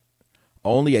nation.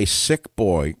 Only a sick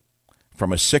boy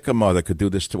from a sicker mother could do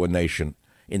this to a nation,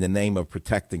 in the name of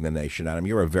protecting the nation, Adam.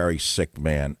 You're a very sick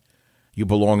man. You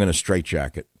belong in a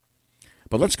straitjacket.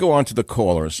 But let's go on to the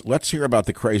callers. Let's hear about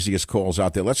the craziest calls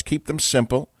out there. Let's keep them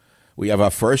simple. We have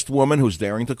our first woman who's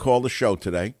daring to call the show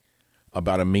today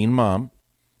about a mean mom.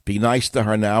 Be nice to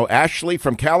her now. Ashley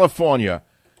from California,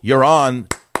 you're on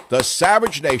the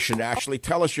Savage Nation. Ashley,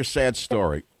 tell us your sad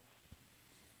story.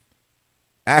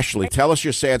 Ashley, tell us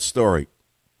your sad story.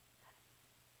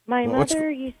 My mother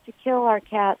used to kill our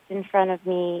cats in front of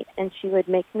me, and she would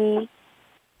make me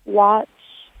watch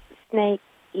snakes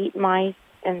eat mice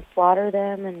and slaughter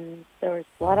them, and there was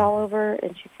blood all over,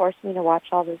 and she forced me to watch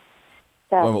all this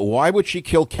stuff. Well, why would she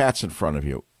kill cats in front of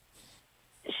you?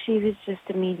 She was just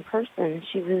a mean person.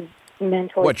 She was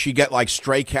meant to... What, she get like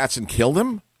stray cats and kill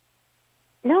them?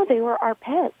 No, they were our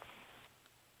pets.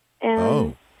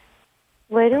 And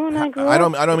later when I grew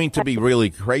up... I don't mean to be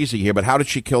really crazy here, but how did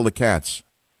she kill the cats?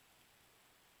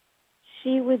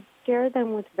 She would scare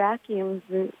them with vacuums,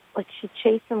 and like she'd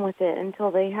chase them with it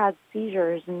until they had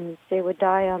seizures, and they would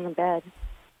die on the bed.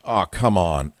 Oh, come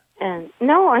on. And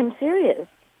no, I'm serious.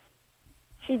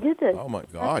 She did this. Oh, my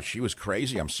God. She was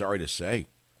crazy, I'm sorry to say.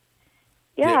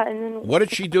 Yeah, and then... What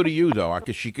did she do to you, though? I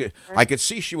could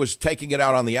see she was taking it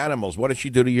out on the animals. What did she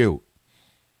do to you?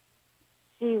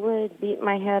 She would beat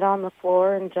my head on the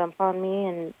floor and jump on me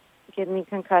and give me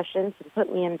concussions and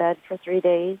put me in bed for 3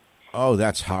 days. Oh,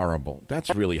 that's horrible. That's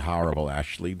really horrible,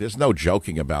 Ashley. There's no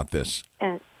joking about this.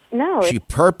 No. She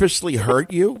purposely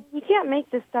hurt you? You can't make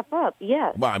this stuff up,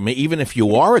 yes. Well, I mean, even if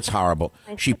you are, it's horrible.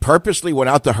 She purposely went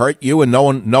out to hurt you and no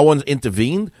one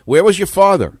intervened? Where was your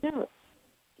father? No.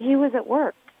 He was at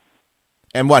work.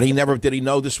 And what, did he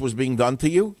know this was being done to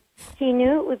you? He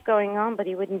knew it was going on, but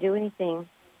he wouldn't do anything.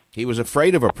 He was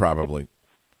afraid of her, probably.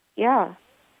 Yeah.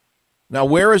 Now,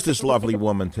 where is this lovely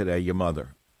woman today, your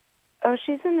mother? Oh,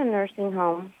 she's in the nursing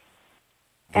home.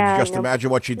 Can you just imagine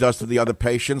what she does to the other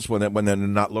patients when they're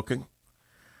not looking?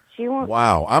 She won't.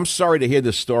 Wow. I'm sorry to hear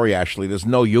this story, Ashley. There's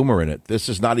no humor in it. This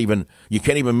is not even, you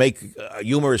can't even make a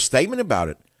humorous statement about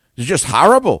it. It's just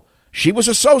horrible. She was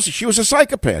a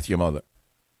psychopath, your mother.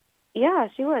 Yeah,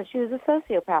 she was. She was a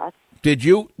sociopath. Did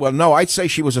you? Well, no, I'd say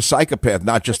she was a psychopath,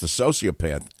 not just a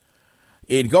sociopath.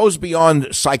 It goes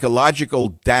beyond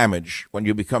psychological damage when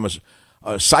you become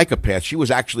a psychopath. She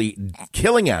was actually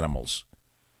killing animals.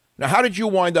 Now, how did you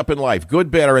wind up in life?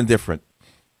 Good, bad, or indifferent?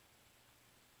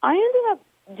 I ended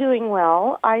up doing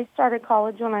well. I started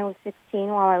college when I was 16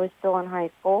 while I was still in high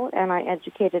school, and I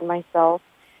educated myself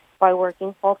by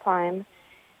working full-time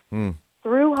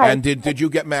through high school. And did you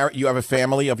get married? You have a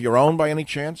family of your own by any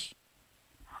chance?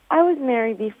 I was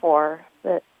married before,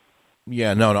 but...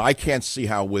 Yeah, no, I can't see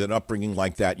how with an upbringing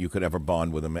like that you could ever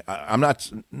bond with them. I'm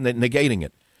not negating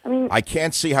it. I mean, I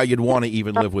can't see how you'd want to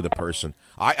even live with a person.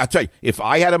 I tell you, if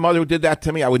I had a mother who did that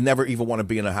to me, I would never even want to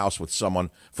be in a house with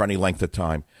someone for any length of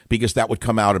time because that would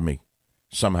come out of me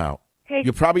somehow. Hey,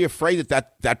 you're probably afraid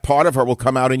that part of her will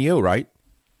come out in you, right?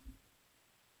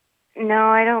 No,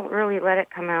 I don't really let it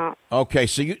come out. Okay,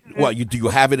 so do you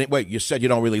have it? Wait, you said you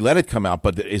don't really let it come out,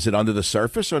 but is it under the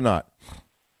surface or not?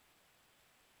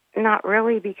 Not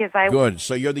really, because I... Good.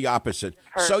 So you're the opposite.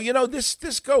 So,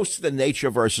 this goes to the nature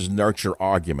versus nurture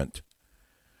argument.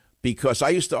 Because I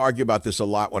used to argue about this a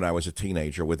lot when I was a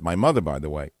teenager with my mother, by the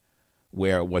way.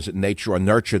 Where was it nature or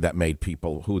nurture that made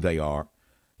people who they are?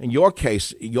 In your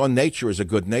case, your nature is a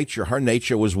good nature. Her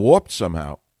nature was warped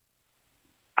somehow.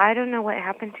 I don't know what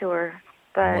happened to her,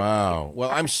 but... Wow. Well,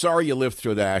 I'm sorry you lived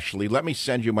through that, Ashley. Let me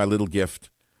send you my little gift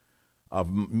of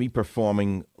me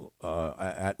performing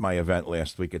at my event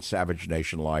last week at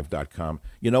SavageNationLive.com.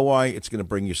 You know why? It's going to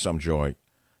bring you some joy.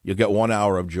 You'll get 1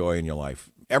 hour of joy in your life.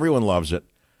 Everyone loves it.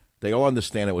 They all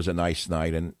understand it was a nice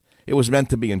night, and it was meant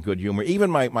to be in good humor. Even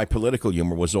my political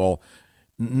humor was all,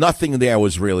 nothing there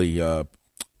was really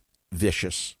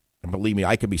vicious. And believe me,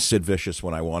 I can be Sid Vicious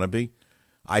when I want to be.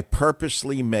 I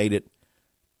purposely made it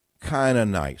kind of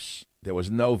nice. There was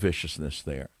no viciousness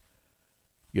there.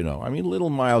 Little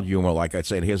mild humor, like I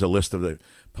said. Here's a list of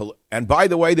and by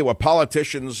the way, there were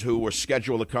politicians who were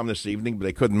scheduled to come this evening, but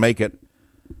they couldn't make it.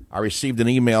 I received an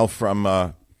email from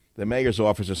the mayor's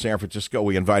office in San Francisco.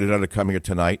 We invited her to come here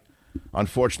tonight.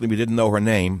 Unfortunately, we didn't know her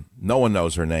name. No one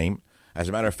knows her name. As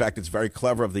a matter of fact, it's very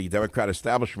clever of the Democrat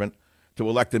establishment to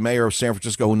elect the mayor of San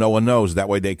Francisco who no one knows. That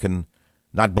way they can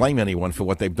not blame anyone for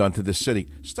what they've done to this city.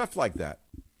 Stuff like that.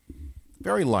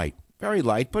 Very light,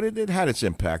 but it had its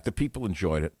impact. The people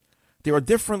enjoyed it. There are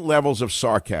different levels of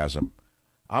sarcasm.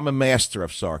 I'm a master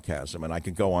of sarcasm, and I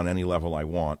can go on any level I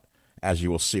want, as you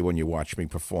will see when you watch me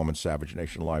perform at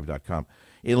SavageNationLive.com.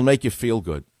 It'll make you feel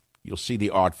good. You'll see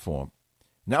the art form.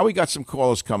 Now we got some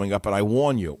callers coming up, and I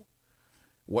warn you,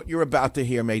 What you're about to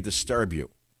hear may disturb you,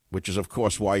 which is, of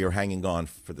course, why you're hanging on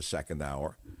for the second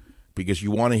hour, because you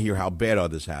want to hear how bad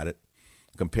others had it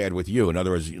compared with you. In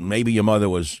other words, maybe your mother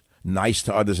was nice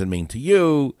to others and mean to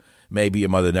you. Maybe your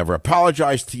mother never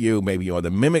apologized to you. Maybe your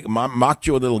mother mocked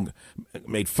you a little,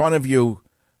 made fun of you.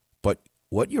 But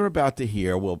what you're about to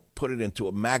hear will put it into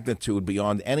a magnitude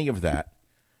beyond any of that.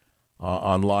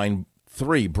 On line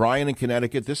 3, Brian in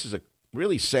Connecticut, this is a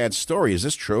really sad story. Is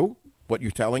this true, what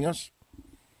you're telling us?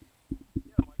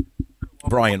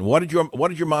 Brian, what did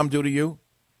your mom do to you?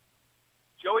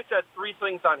 She always had 3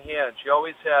 things on hand. She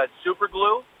always had super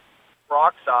glue,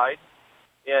 peroxide,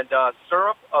 and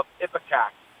syrup of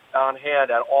ipecac on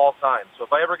hand at all times. So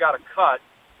if I ever got a cut,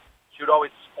 she would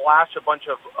always splash a bunch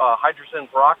of hydrogen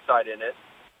peroxide in it,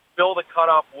 fill the cut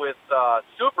up with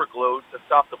super glue to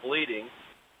stop the bleeding.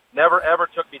 Never, ever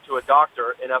took me to a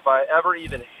doctor. And if I ever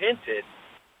even hinted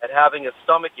at having a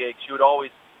stomach ache, she would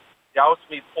always douse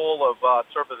me full of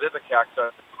syrup of ipecac so I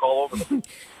could all over the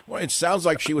Well, it sounds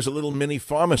like she was a little mini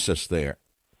pharmacist there.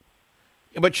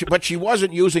 But she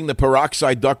wasn't using the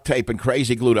peroxide, duct tape, and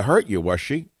crazy glue to hurt you, was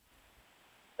she?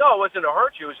 No, it wasn't to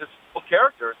hurt you. It was just full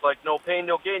character. It's like no pain,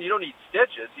 no gain. You don't need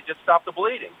stitches. You just stop the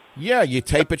bleeding. Yeah, you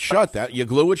tape it shut. You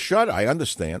glue it shut. I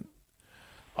understand.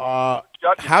 How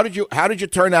did you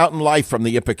turn out in life from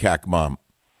the ipecac, Mom?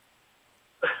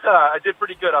 I did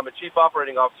pretty good. I'm a chief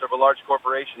operating officer of a large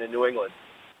corporation in New England.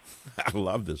 I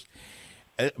love this.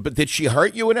 But did she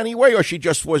hurt you in any way, or she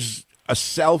just was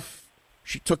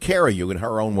she took care of you in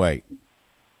her own way?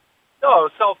 No,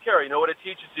 self-care. You know what it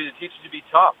teaches you? It teaches you to be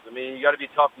tough. I mean, you got to be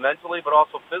tough mentally, but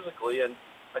also physically. And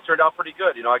I turned out pretty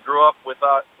good. You know, I grew up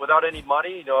without any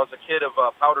money. You know, I was a kid of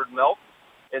powdered milk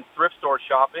and thrift store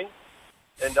shopping.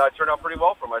 And I turned out pretty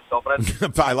well for myself.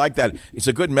 And I like that. It's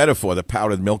a good metaphor, the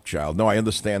powdered milk child. No, I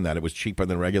understand that. It was cheaper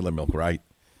than regular milk, right?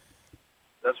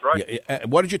 That's right. Yeah.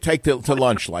 What did you take to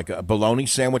lunch? Like a bologna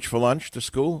sandwich for lunch to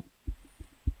school?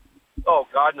 Oh,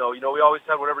 God, no. You know, we always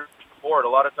had whatever before it. A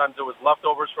lot of times it was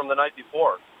leftovers from the night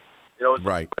before. You know,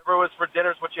 right. Whatever it was for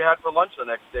dinner is what you had for lunch the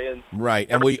next day. And right.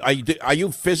 And are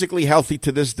you physically healthy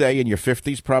to this day in your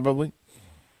 50s probably?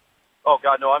 Oh,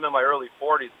 God, no, I'm in my early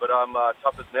 40s, but I'm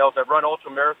tough as nails. I've run ultra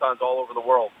marathons all over the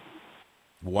world.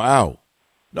 Wow.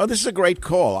 No, this is a great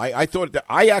call.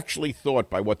 I actually thought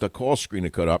by what the call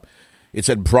screener cut up, it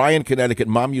said Brian, Connecticut,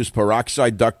 Mom used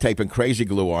peroxide, duct tape, and crazy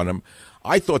glue on him.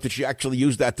 I thought that she actually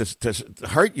used that to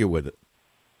hurt you with it.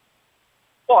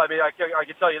 Well, I mean, I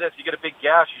can tell you this. You get a big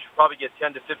gash, you should probably get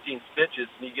 10 to 15 stitches,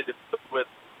 and you get it with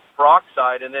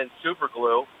peroxide and then super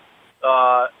glue.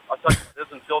 I'll tell you, it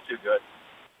doesn't feel too good.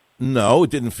 No, it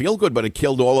didn't feel good, but it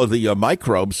killed all of the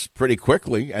microbes pretty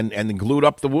quickly and glued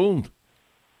up the wound.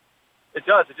 It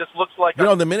does. It just looks like... You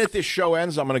know, the minute this show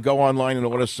ends, I'm going to go online and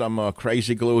order some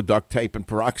crazy glue, duct tape, and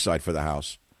peroxide for the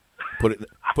house. Put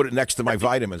it next to my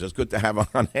vitamins. It's good to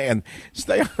have on hand.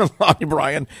 Stay online,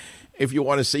 Brian, if you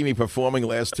want to see me performing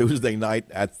last Tuesday night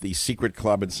at the Secret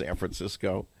Club in San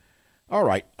Francisco. All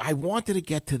right, I wanted to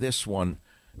get to this one.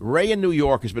 Ray in New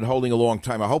York has been holding a long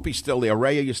time. I hope he's still there.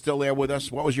 Ray, are you still there with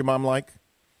us? What was your mom like?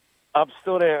 I'm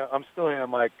still there,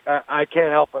 Mike. I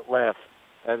can't help but laugh.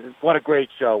 What a great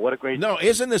show. What a great No,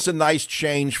 isn't this a nice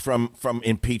change from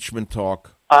impeachment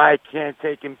talk? I can't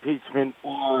take impeachment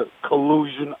or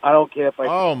collusion. I don't care if I...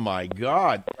 Oh, my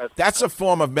God. That's a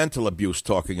form of mental abuse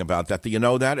talking about that. Do you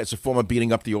know that? It's a form of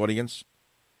beating up the audience?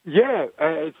 Yeah,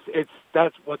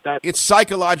 It's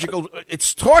psychological.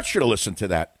 It's torture to listen to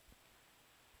that.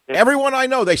 Everyone I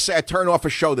know, they say I turn off a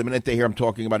show the minute they hear I'm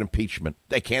talking about impeachment.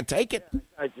 They can't take it.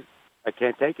 I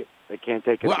can't take it. They can't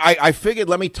take it. Well, I figured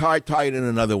let me tie it in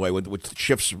another way with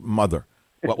Schiff's mother.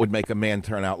 What would make a man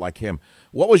turn out like him?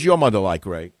 What was your mother like,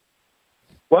 Ray?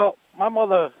 Well, my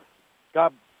mother,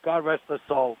 God rest her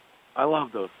soul, I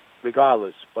loved her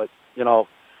regardless. But, you know,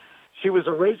 she was a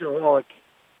rageaholic.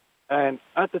 And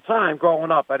at the time,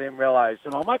 growing up, I didn't realize,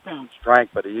 you know, my parents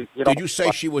drank, but, you know. Did you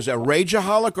say she was a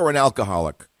rageaholic or an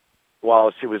alcoholic?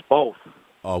 Well, she was both.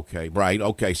 Okay, right.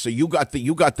 Okay, so you got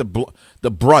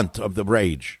the brunt of the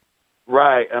rage.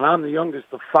 Right, and I'm the youngest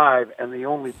of 5 and the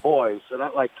only boy, so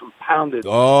that like compounded.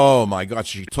 Oh my God!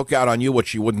 So she took out on you what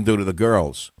she wouldn't do to the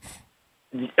girls.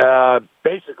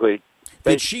 Basically.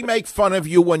 Did she make fun of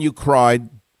you when you cried?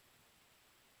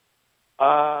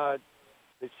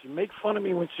 Did she make fun of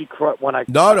me when she cried?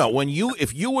 No.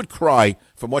 If you would cry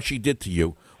from what she did to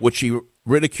you, would she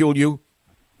ridicule you?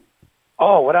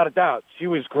 Oh, without a doubt. She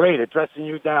was great at dressing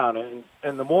you down.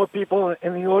 And the more people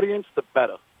in the audience, the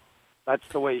better. That's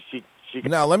the way she...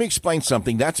 Now, let me explain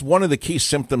something. That's one of the key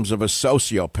symptoms of a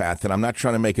sociopath, and I'm not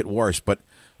trying to make it worse, but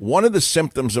one of the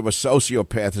symptoms of a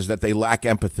sociopath is that they lack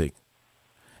empathy.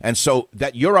 And so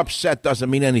that you're upset doesn't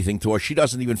mean anything to her. She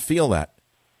doesn't even feel that.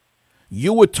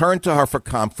 You would turn to her for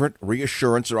comfort,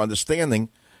 reassurance, or understanding,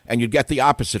 and you'd get the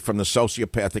opposite from the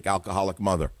sociopathic alcoholic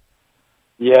mother.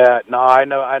 Yeah, no, I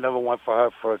never went for her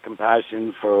for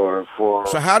compassion, for.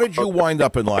 So how did you wind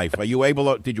up in life? Were you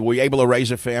able to raise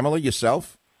a family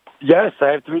yourself? Yes,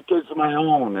 I have 3 kids of my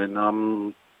own,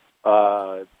 and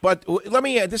But let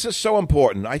me add, this is so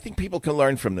important. I think people can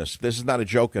learn from this. This is not a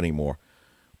joke anymore.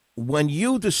 When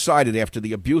you decided after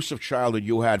the abusive childhood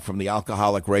you had from the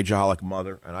alcoholic, rageaholic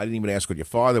mother, and I didn't even ask what your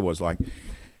father was like,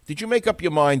 did you make up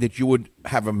your mind that you would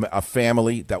have a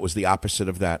family that was the opposite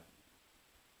of that?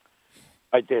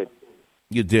 I did.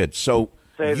 You did. So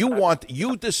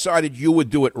you decided you would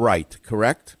do it right,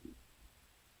 correct?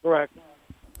 Correct.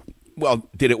 Well,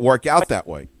 did it work out that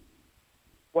way?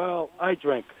 Well, I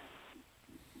drink.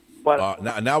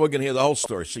 But now we're going to hear the whole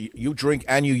story. So you drink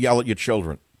and you yell at your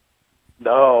children.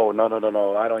 No.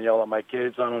 I don't yell at my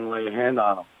kids. I don't lay a hand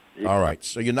on them. All right.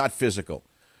 So you're not physical.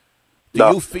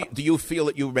 No. Do you feel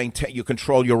that you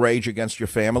control your rage against your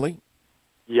family?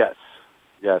 Yes.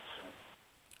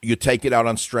 You take it out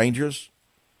on strangers?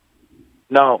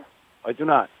 No, I do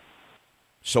not.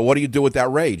 So what do you do with that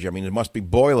rage? I mean, it must be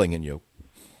boiling in you.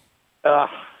 I'll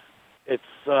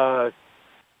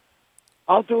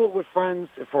do it with friends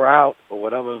if we're out or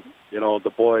whatever. You know,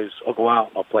 the boys. I'll go out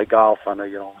and I'll play golf. I know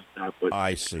you don't like that, but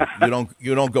I see.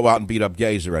 You don't go out and beat up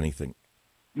gays or anything.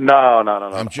 No.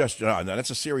 I'm just no.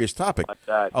 That's a serious topic. Like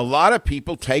that. A lot of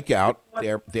people take out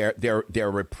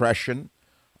their repression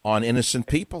on innocent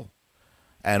people.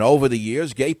 And over the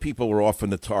years, gay people were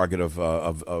often the target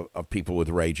of people with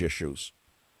rage issues.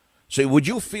 So would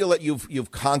you feel that you've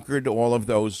conquered all of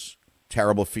those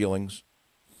terrible feelings?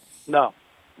 No,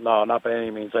 not by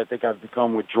any means. I think I've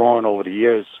become withdrawn over the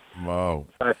years. Whoa.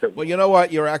 Well, you know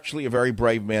what? You're actually a very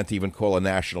brave man to even call a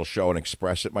national show and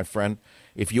express it, my friend.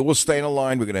 If you will stay in a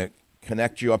line, we're going to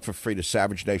connect you up for free to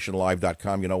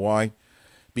SavageNationLive.com. You know why?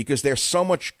 Because there's so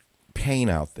much pain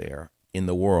out there in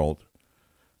the world.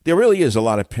 There really is a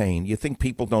lot of pain. You think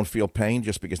people don't feel pain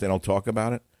just because they don't talk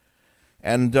about it?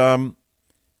 And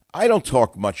I don't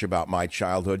talk much about my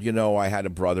childhood. You know, I had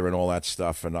a brother and all that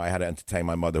stuff, and I had to entertain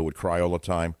my mother who would cry all the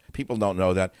time. People don't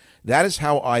know that. That is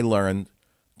how I learned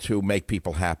to make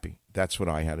people happy. That's what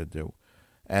I had to do.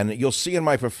 And you'll see in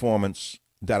my performance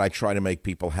that I try to make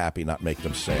people happy, not make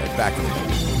them sad. Back in the day.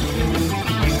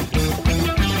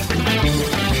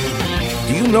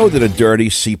 Do you know that a dirty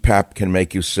CPAP can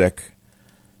make you sick?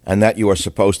 And that you are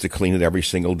supposed to clean it every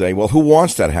single day? Well, who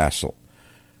wants that hassle?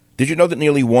 Did you know that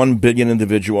nearly 1 billion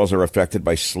individuals are affected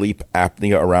by sleep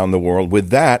apnea around the world?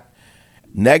 With that,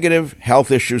 negative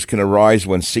health issues can arise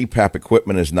when CPAP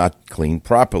equipment is not cleaned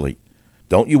properly.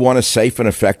 Don't you want a safe and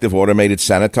effective automated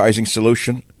sanitizing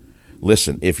solution?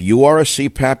 Listen, if you are a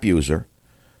CPAP user,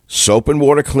 soap and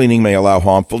water cleaning may allow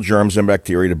harmful germs and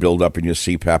bacteria to build up in your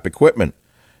CPAP equipment.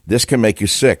 This can make you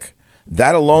sick.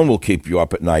 That alone will keep you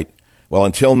up at night. Well,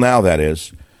 until now, that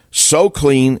is. So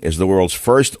Clean is the world's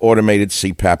first automated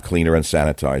CPAP cleaner and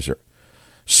sanitizer.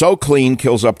 So Clean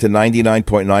kills up to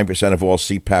 99.9% of all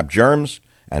CPAP germs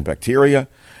and bacteria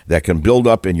that can build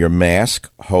up in your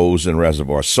mask, hose, and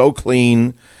reservoir. So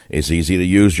Clean is easy to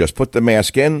use. Just put the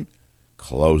mask in,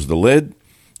 close the lid,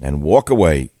 and walk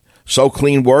away. So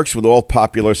Clean works with all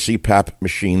popular CPAP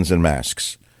machines and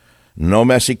masks. No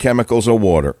messy chemicals or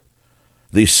water.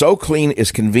 The So Clean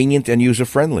is convenient and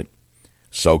user-friendly.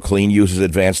 So Clean uses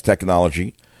advanced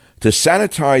technology to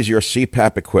sanitize your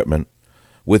CPAP equipment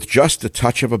with just the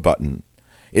touch of a button.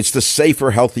 It's the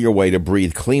safer, healthier way to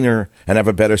breathe cleaner and have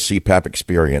a better CPAP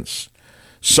experience.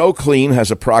 So Clean has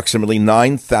approximately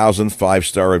 9,000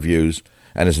 five-star reviews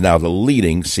and is now the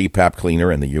leading CPAP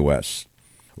cleaner in the U.S.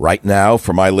 Right now,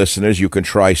 for my listeners, you can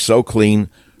try So Clean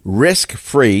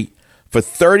risk-free for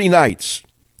 30 nights.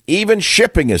 Even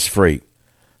shipping is free.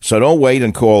 So don't wait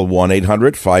and call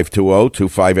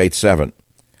 1-800-520-2587.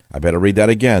 I better read that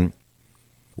again.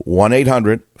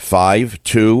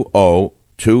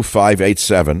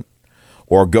 1-800-520-2587.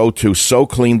 Or go to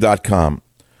SoClean.com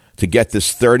to get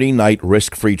this 30-night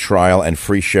risk-free trial and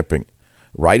free shipping.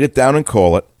 Write it down and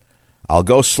call it. I'll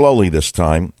go slowly this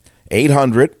time.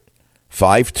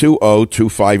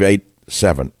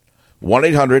 800-520-2587.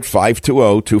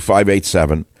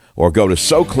 1-800-520-2587. Or go to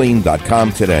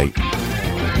SoClean.com today.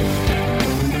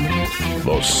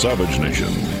 The Savage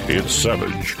Nation. It's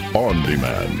Savage on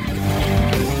Demand.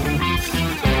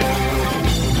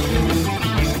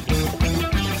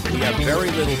 We have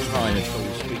very little time until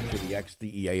we speak to the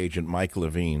ex-DEA agent Michael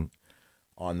Levine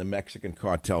on the Mexican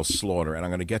cartel slaughter, and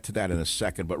I'm going to get to that in a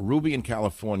second. But Ruby in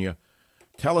California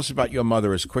Tell us about your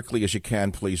mother as quickly as you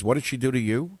can, please. What did she do to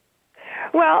you?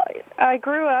 Well, I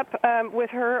grew up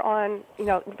with her on,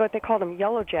 what they called them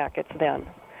yellow jackets then.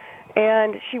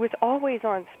 And she was always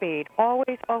on speed,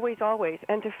 always, always, always.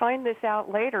 And to find this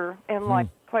out later in life,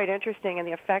 quite interesting, and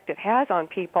the effect it has on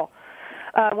people.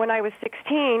 When I was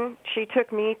 16, she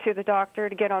took me to the doctor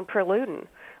to get on Preludin,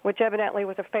 which evidently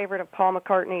was a favorite of Paul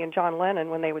McCartney and John Lennon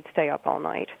when they would stay up all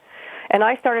night. And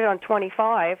I started on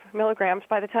 25 milligrams.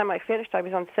 By the time I finished, I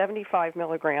was on 75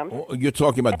 milligrams. Oh, you're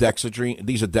talking about Dexedrine?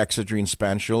 These are Dexedrine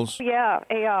spansules? Yeah,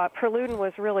 Preludin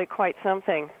was really quite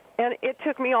something. And it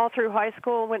took me all through high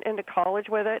school, went into college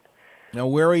with it. Now,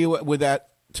 where are you with that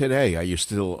today? Are you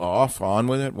still on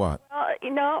with it? What?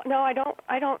 No,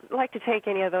 I don't like to take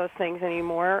any of those things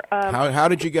anymore. How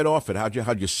did you get off it?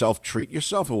 How'd you self-treat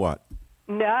yourself or what?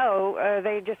 No,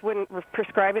 they just wouldn't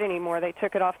prescribe it anymore. They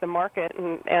took it off the market,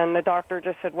 and the doctor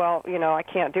just said, well, I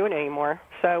can't do it anymore.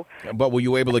 So. But were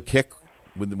you able to kick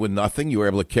with nothing? You were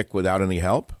able to kick without any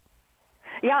help?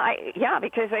 Yeah,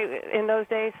 because in those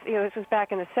days, this was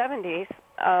back in the 70s.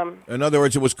 In other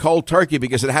words, it was cold turkey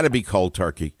because it had to be cold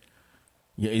turkey.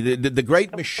 The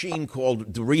great machine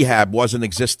called the rehab wasn't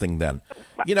existing then.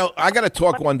 I got to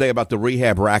talk one day about the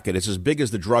rehab racket. It's as big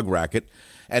as the drug racket.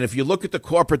 And if you look at the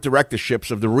corporate directorships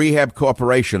of the rehab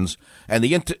corporations and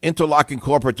the interlocking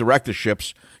corporate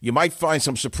directorships, you might find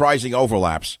some surprising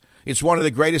overlaps. It's one of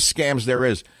the greatest scams there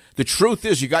is. The truth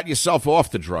is you got yourself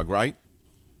off the drug, right?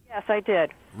 Yes, I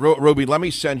did. Ruby, let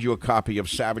me send you a copy of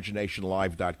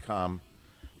SavageNationLive.com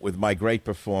with my great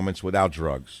performance without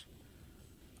drugs.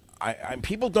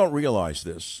 People don't realize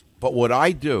this, but what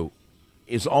I do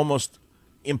is almost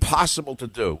impossible to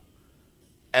do,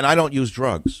 and I don't use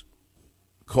drugs.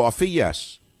 Coffee,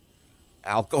 yes.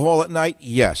 Alcohol at night,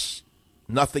 yes.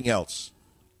 Nothing else.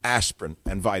 Aspirin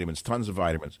and vitamins, tons of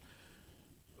vitamins.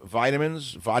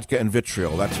 Vitamins, vodka, and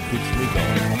vitriol. That's what keeps me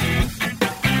going.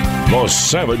 The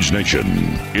Savage Nation.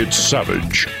 It's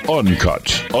savage,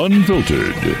 uncut,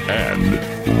 unfiltered, and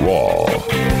raw.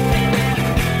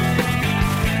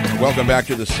 Welcome back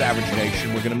to the Savage Nation.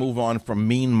 We're going to move on from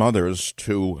mean mothers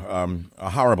to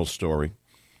a horrible story,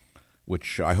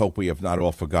 which I hope we have not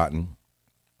all forgotten,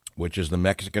 which is the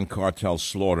Mexican cartel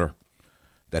slaughter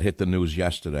that hit the news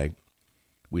yesterday.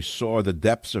 We saw the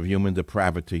depths of human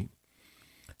depravity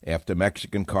after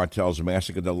Mexican cartels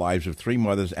massacred the lives of 3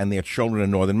 mothers and their children in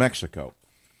northern Mexico.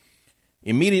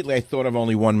 Immediately, I thought of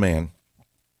only one man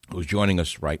who's joining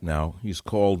us right now. He's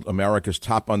called America's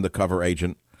top undercover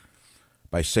agent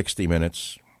by 60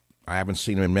 Minutes. I haven't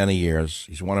seen him in many years.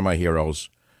 He's one of my heroes.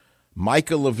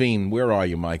 Michael Levine, where are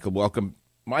you, Michael? Welcome.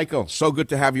 Michael, so good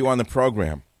to have you on the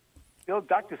program.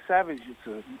 Dr. Savage,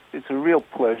 it's a real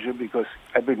pleasure because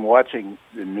I've been watching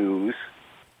the news,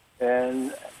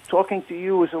 and talking to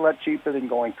you is a lot cheaper than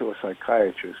going to a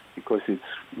psychiatrist because it's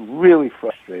really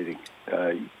frustrating.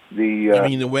 You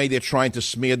mean the way they're trying to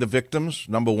smear the victims,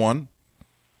 number one?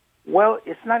 Well,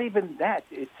 it's not even that.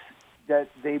 It's that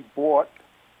they bought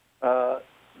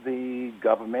the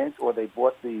government, or they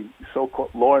bought the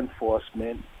so-called law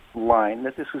enforcement line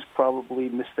that this was probably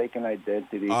mistaken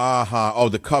identity. Oh,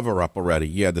 the cover-up already.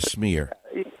 Yeah, the smear.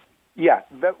 Yeah,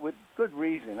 that with good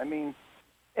reason. I mean,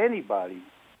 anybody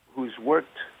who's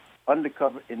worked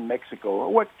undercover in Mexico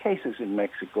or worked cases in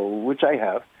Mexico, which I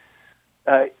have,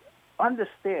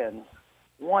 understands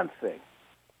one thing.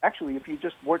 Actually, if you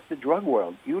just work the drug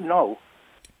world, you know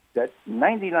that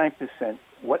 99%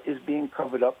 what is being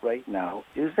covered up right now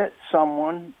is that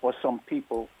someone or some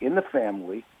people in the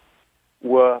family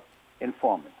were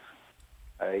informants.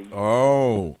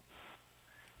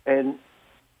 And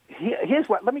here's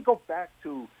what, let me go back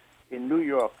to, in New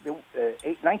York,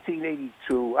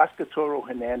 1982, Oscar Toro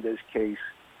Hernandez case,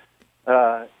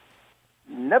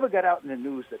 never got out in the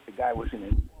news that the guy was an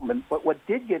informant, but what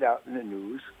did get out in the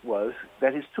news was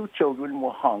that his 2 children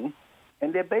were hung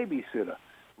and their babysitter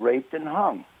raped and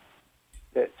hung.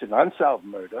 It's an unsolved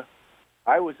murder.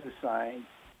 I was assigned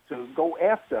to go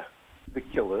after the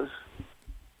killers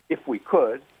if we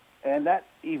could, and that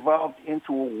evolved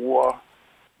into a war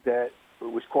that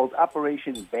was called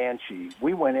Operation Banshee.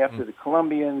 We went after the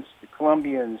Colombians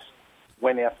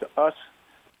went after us,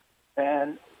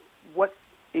 and what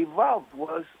evolved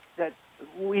was that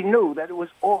we knew that it was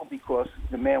all because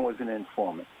the man was an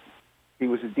informant. He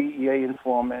was a DEA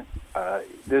informant.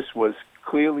 This was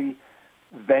clearly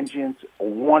vengeance, a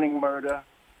warning murder,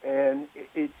 and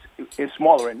it's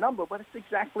smaller in number, but it's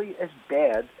exactly as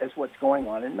bad as what's going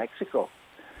on in Mexico.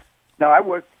 Now, I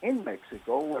worked in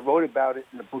Mexico. I wrote about it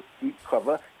in the book Deep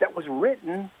Cover that was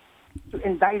written to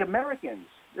indict Americans.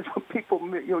 That's what people,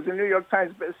 it was a New York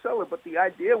Times bestseller, but the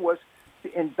idea was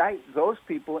to indict those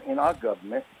people in our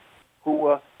government who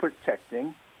were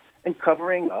protecting and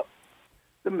covering up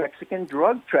the Mexican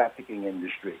drug trafficking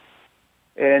industry.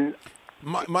 And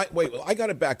wait, I got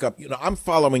to back up. I'm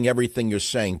following everything you're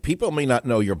saying. People may not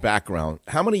know your background.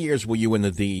 How many years were you in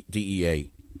the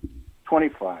DEA?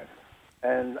 25.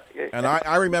 And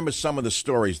I remember some of the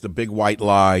stories, the big white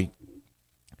lie.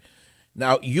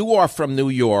 Now, you are from New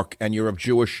York, and you're of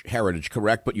Jewish heritage,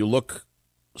 correct? But you look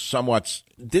somewhat...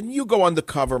 Didn't you go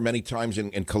undercover many times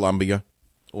in Colombia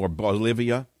or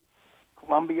Bolivia?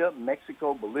 Colombia,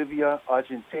 Mexico, Bolivia,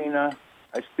 Argentina.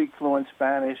 I speak fluent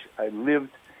Spanish. I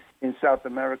lived in South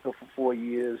America for 4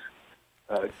 years.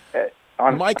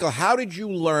 Michael, how did you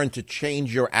learn to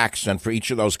change your accent for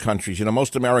each of those countries?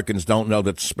 Most Americans don't know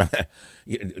that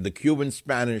the Cuban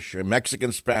Spanish,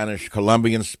 Mexican Spanish,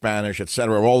 Colombian Spanish, et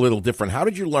cetera, are all a little different. How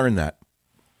did you learn that?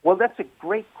 Well, that's a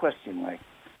great question, Mike.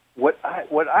 What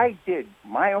I did,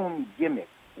 my own gimmick,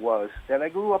 was that I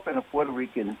grew up in a Puerto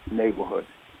Rican neighborhood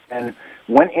and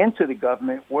went into the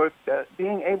government, worked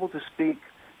being able to speak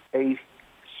a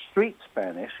street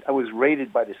Spanish. I was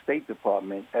rated by the State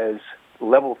Department as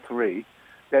level 3.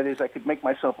 That is, I could make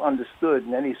myself understood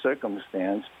in any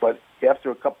circumstance, but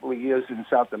after a couple of years in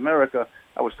South America,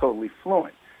 I was totally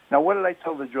fluent. Now, what did I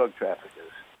tell the drug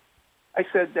traffickers? I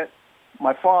said that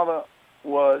my father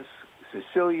was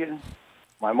Sicilian,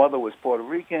 my mother was Puerto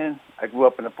Rican, I grew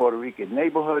up in a Puerto Rican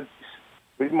neighborhood,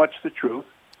 pretty much the truth,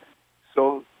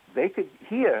 so they could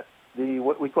hear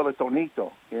what we call a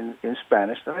tonito in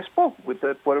Spanish, and I spoke with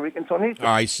the Puerto Rican tonito.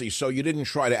 I see. So you didn't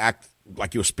try to act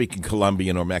like you were speaking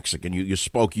Colombian or Mexican. You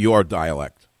spoke your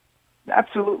dialect.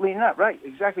 Absolutely not. Right.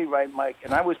 Exactly right, Mike.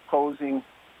 And I was posing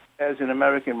as an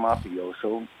American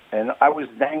mafioso, and I was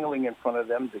dangling in front of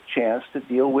them the chance to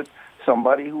deal with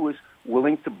somebody who was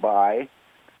willing to buy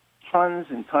tons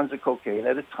and tons of cocaine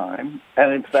at a time.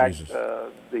 And in fact,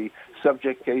 the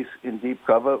subject case in Deep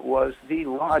Cover was the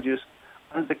largest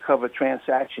undercover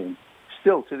transaction.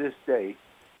 Still to this day,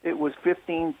 it was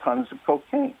 15 tons of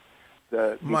cocaine.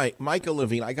 Michael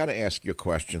Levine, I got to ask you a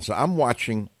question. So I'm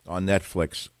watching on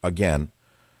Netflix again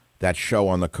that show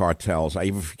on the cartels. I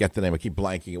even forget the name. I keep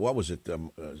blanking. What was it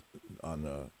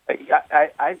on?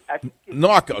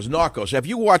 Narcos. Have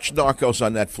you watched Narcos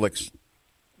on Netflix?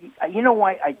 You know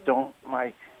why I don't,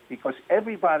 Mike? Because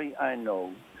everybody I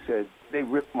know said they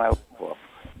ripped my life off.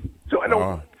 So I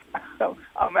don't.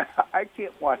 I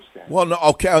can't watch that. Well, no,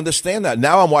 okay, I understand that.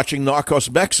 Now I'm watching Narcos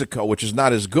Mexico, which is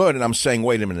not as good, and I'm saying,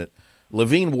 wait a minute,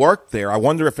 Levine worked there. I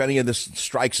wonder if any of this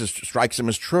strikes him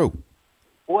as true.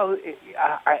 Well,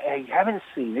 I haven't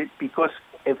seen it because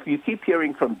if you keep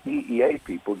hearing from DEA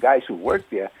people, guys who work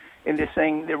there, and they're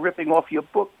saying they're ripping off your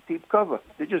book, Deep Cover.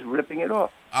 They're just ripping it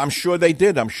off. I'm sure they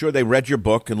did. I'm sure they read your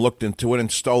book and looked into it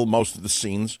and stole most of the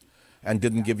scenes and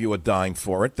didn't give you a dime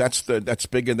for it. That's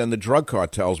bigger than the drug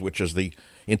cartels, which is the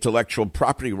intellectual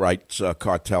property rights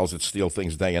cartels that steal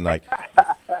things day and night.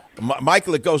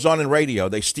 Michael, it goes on in radio.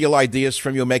 They steal ideas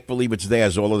from you, make believe it's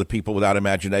theirs, all of the people without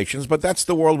imaginations, but that's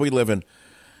the world we live in.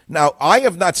 Now, I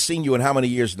have not seen you in how many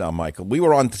years now, Michael? We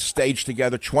were on stage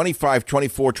together 25,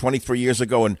 24, 23 years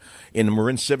ago in the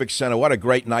Marin Civic Center. What a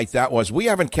great night that was. We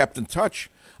haven't kept in touch.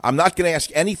 I'm not going to ask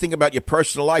anything about your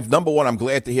personal life. Number one, I'm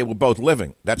glad to hear we're both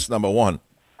living. That's number one.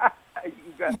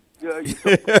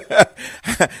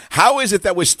 How is it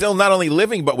that we're still not only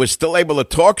living, but we're still able to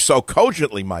talk so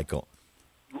cogently, Michael?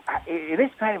 It is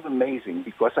kind of amazing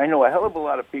because I know a hell of a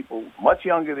lot of people much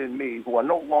younger than me who are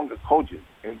no longer cogent.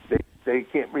 They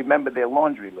can't remember their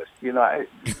laundry list.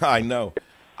 I know.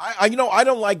 I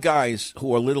don't like guys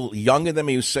who are a little younger than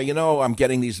me who say, I'm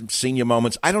getting these senior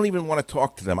moments. I don't even want to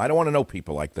talk to them. I don't want to know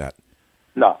people like that.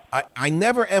 No. I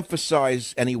never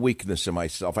emphasize any weakness in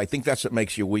myself. I think that's what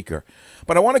makes you weaker.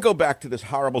 But I want to go back to this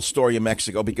horrible story in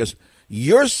Mexico because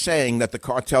you're saying that the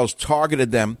cartels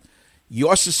targeted them.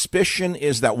 Your suspicion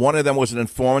is that one of them was an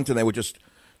informant and they were just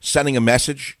sending a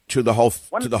message to the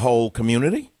whole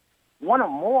community? One or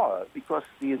more, because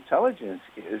the intelligence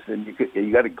is, and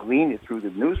you got to glean it through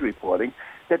the news reporting,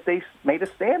 that they made a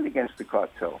stand against the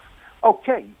cartels.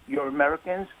 Okay, you're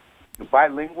Americans, you're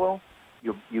bilingual,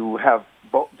 you have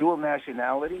dual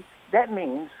nationality. That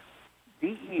means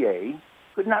DEA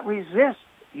could not resist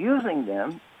using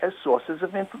them as sources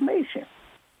of information.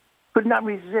 Could not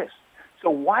resist. So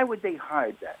why would they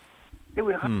hide that? They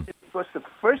would hide it because the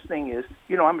first thing is,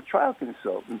 I'm a trial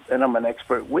consultant and I'm an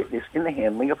expert witness in the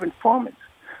handling of informants.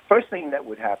 First thing that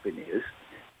would happen is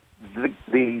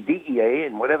the DEA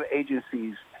and whatever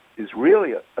agencies is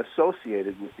really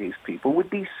associated with these people would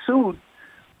be sued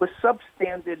for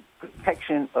substandard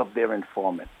protection of their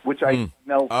informant, which I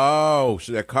know. Oh,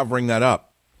 so they're covering that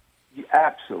up.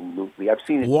 Absolutely. I've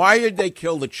seen it. Why did they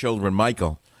kill the children,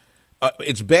 Michael?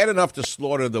 It's bad enough to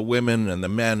slaughter the women and the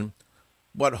men,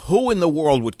 but who in the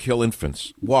world would kill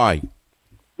infants? Why?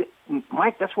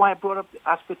 Mike, that's why I brought up the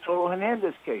Oscar Toro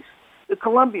Hernandez case. The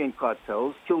Colombian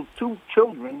cartels killed 2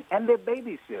 children and their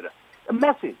babysitter. A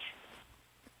message.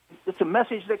 It's a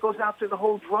message that goes out to the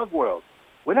whole drug world.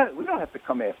 We don't have to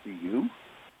come after you.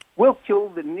 We'll kill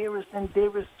the nearest and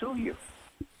dearest to you.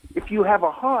 If you have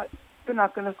a heart, you're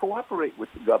not going to cooperate with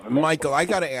the government. Michael, I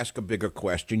got to ask a bigger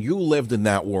question. You lived in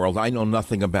that world. I know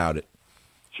nothing about it.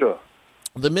 Sure.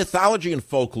 The mythology and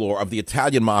folklore of the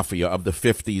Italian mafia of the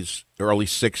 50s, early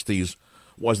 60s,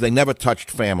 was they never touched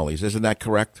families. Isn't that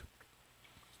correct?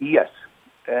 Yes.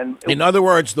 And in other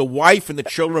words, the wife and the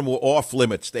children were off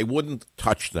limits. They wouldn't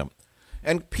touch them.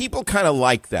 And people kind of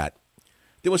like that.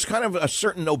 There was kind of a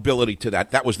certain nobility to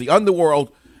that. That was the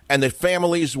underworld, and the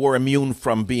families were immune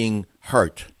from being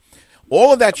hurt.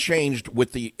 All of that changed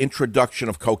with the introduction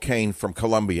of cocaine from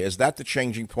Colombia. Is that the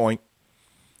changing point?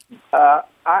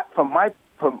 From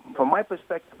my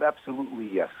perspective, absolutely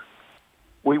yes.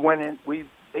 We went in.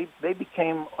 They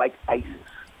became like ISIS.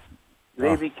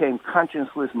 They became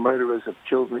conscienceless murderers of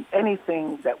children.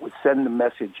 Anything that would send the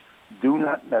message: do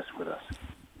not mess with us.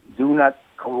 Do not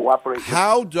cooperate.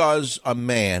 How does a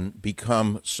man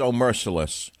become so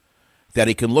merciless that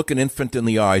he can look an infant in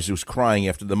the eyes who's crying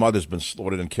after the mother's been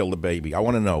slaughtered and killed the baby? I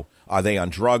want to know, are they on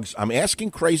drugs? I'm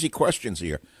asking crazy questions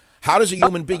here. How does a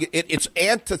human being, it's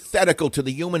antithetical to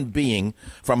the human being,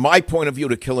 from my point of view,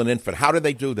 to kill an infant. How do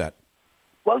they do that?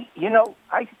 Well,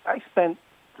 I spent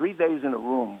 3 days in a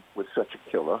room with such a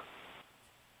killer,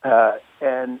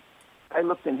 and I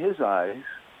looked in his eyes,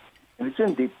 and it's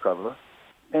in deep cover,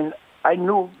 and I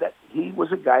knew that he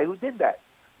was a guy who did that.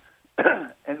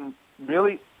 And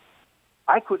really,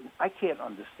 I can't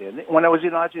understand it. When I was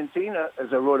in Argentina,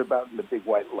 as I wrote about in The Big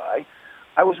White Lie,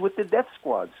 I was with the death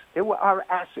squads. They were our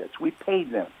assets. We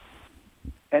paid them.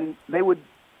 And they would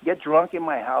get drunk in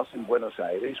my house in Buenos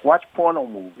Aires, watch porno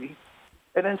movies,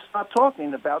 and then start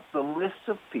talking about the lists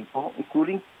of people,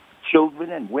 including children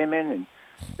and women, and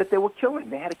that they were killing.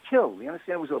 They had to kill. You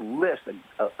understand? It was a list,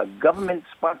 a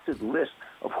government-sponsored list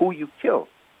of who you kill.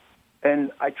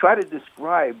 And I try to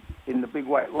describe in The Big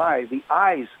White Lie the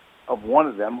eyes of one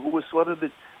of them, who was sort of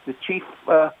the chief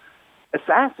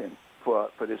assassin for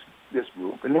this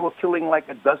group. And they were killing like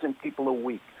a dozen people a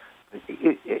week.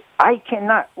 I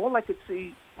cannot. All I could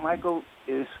see, Michael,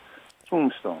 is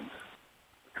tombstones.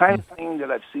 The kind of thing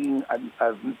that I've seen.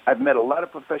 I've met a lot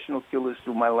of professional killers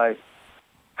through my life.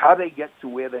 How they get to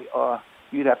where they are,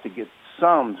 you'd have to get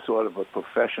some sort of a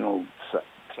professional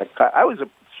I was a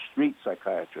street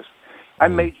psychiatrist. I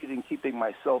majored in keeping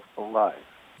myself alive.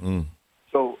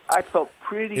 So I felt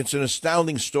pretty... It's an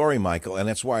astounding story, Michael, and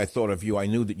that's why I thought of you. I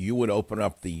knew that you would open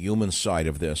up the human side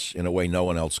of this in a way no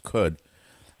one else could.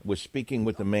 We're speaking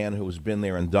with the man who's been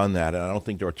there and done that, and I don't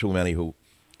think there are too many who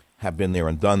have been there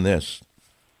and done this.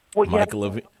 Well,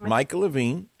 Michael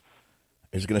Levine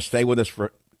is going to stay with us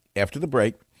for after the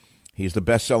break. He's the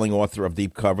best-selling author of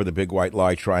Deep Cover, The Big White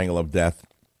Lie, Triangle of Death.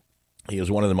 He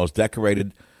is one of the most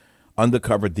decorated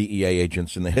undercover DEA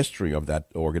agents in the history of that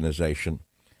organization.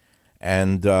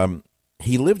 And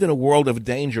he lived in a world of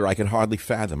danger I could hardly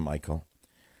fathom, Michael.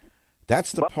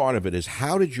 That's the part of it, is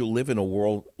how did you live in a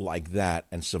world like that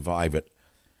and survive it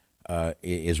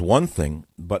is one thing.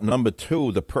 But number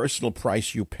two, the personal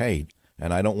price you paid.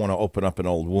 And I don't want to open up an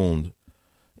old wound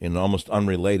in an almost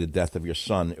unrelated death of your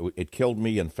son. It killed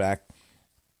me. In fact,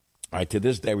 I to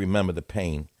this day remember the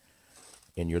pain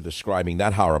in your describing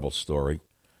that horrible story.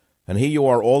 And here you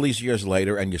are all these years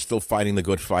later, and you're still fighting the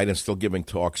good fight and still giving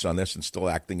talks on this and still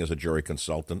acting as a jury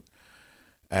consultant.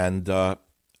 And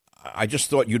I just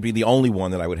thought you'd be the only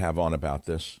one that I would have on about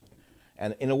this.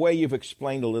 And in a way, you've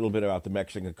explained a little bit about the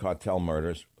Mexican cartel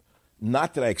murders.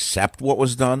 Not that I accept what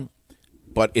was done,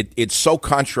 but it's so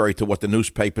contrary to what the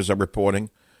newspapers are reporting.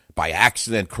 By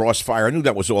accident, crossfire. I knew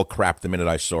that was all crap the minute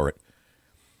I saw it.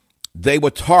 They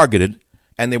were targeted,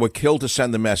 and they were killed to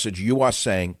send the message. You are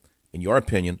saying, in your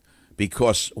opinion,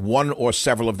 because one or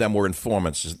several of them were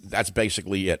informants. That's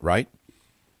basically it, right?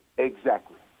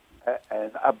 Exactly.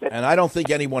 And I don't think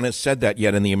anyone has said that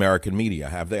yet in the American media,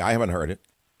 have they? I haven't heard it.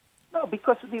 No,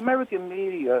 because the American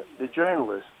media, the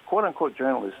journalists, quote-unquote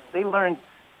journalists, they learn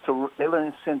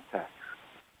syntax.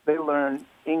 They learn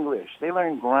English. They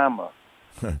learn grammar.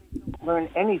 They don't learn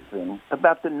anything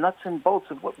about the nuts and bolts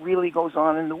of what really goes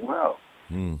on in the world.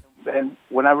 And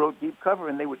when I wrote Deep Cover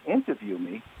and they would interview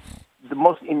me, the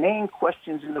most inane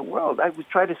questions in the world, I would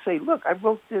try to say, look, I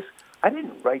wrote this, I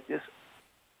didn't write this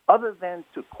other than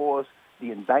to cause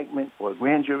the indictment or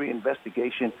grand jury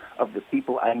investigation of the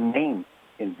people I name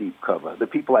in Deep Cover, the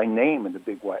people I name in The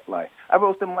Big White Lie. I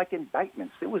wrote them like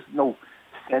indictments. There was no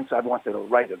sense I wanted to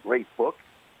write a great book.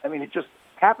 I mean, it just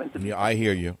happened to be. Yeah, I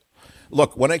hear you.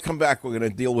 Look, when I come back, we're going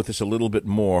to deal with this a little bit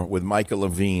more with Michael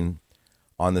Levine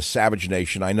on the Savage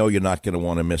Nation. I know you're not going to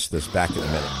want to miss this. Back in a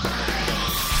minute.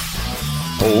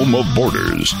 Home of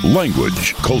borders,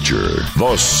 language, culture,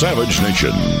 the Savage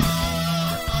Nation.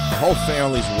 The whole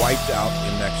family's wiped out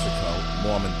in Mexico,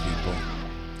 Mormon people.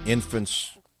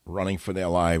 Infants running for their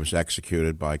lives,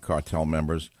 executed by cartel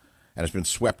members, and it's been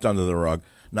swept under the rug.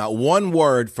 Not one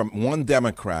word from one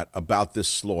Democrat about this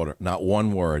slaughter. Not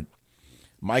one word.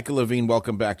 Michael Levine,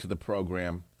 welcome back to the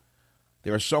program.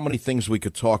 There are so many things we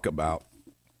could talk about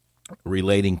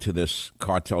relating to this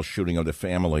cartel shooting of the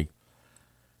family.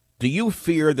 Do you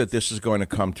fear that this is going to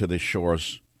come to the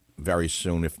shores very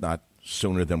soon, if not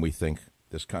sooner than we think,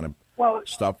 this kind of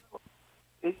stuff?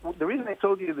 The reason I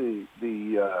told you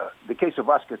the case of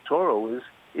Oscar Toro is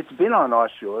it's been on our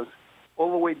shores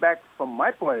all the way back, from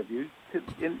my point of view, to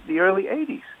in the early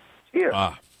 80s here.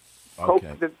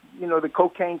 Okay. The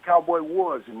cocaine cowboy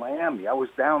wars in Miami. I was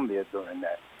down there during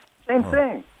that. Same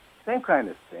thing. Same kind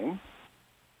of thing.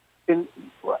 And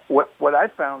what I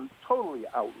found totally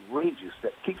outrageous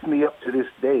that keeps me up to this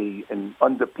day and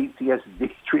under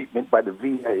PTSD treatment by the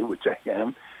VA, which I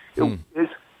am, is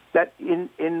that in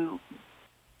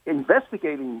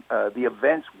investigating the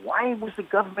events, why was the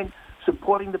government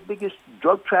supporting the biggest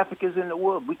drug traffickers in the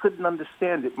world? We couldn't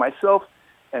understand it. Myself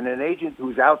and an agent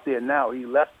who's out there now, he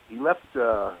left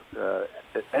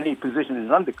any position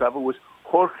in undercover, was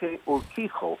Jorge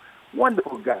Urquijo,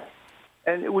 wonderful guy.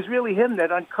 And it was really him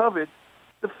that uncovered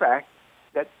the fact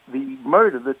that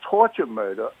the torture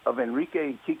murder of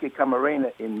Enrique Quique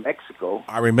Camarena in Mexico.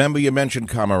 I remember you mentioned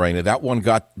Camarena. That one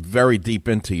got very deep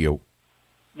into you.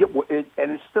 Yeah,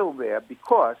 and it's still there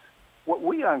because what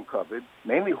we uncovered,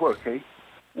 mainly Jorge,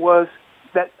 was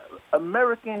that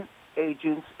American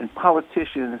agents and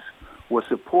politicians were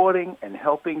supporting and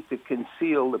helping to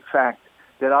conceal the fact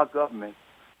that our government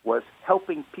was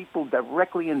helping people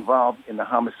directly involved in the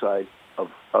homicide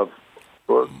of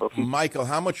Michael,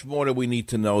 how much more do we need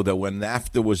to know that when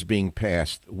NAFTA was being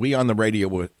passed, we on the radio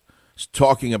were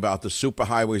talking about the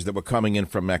superhighways that were coming in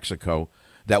from Mexico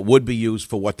that would be used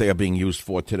for what they are being used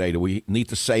for today? Do we need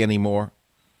to say any more?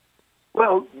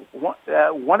 Well,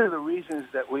 one of the reasons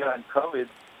that we uncovered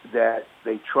that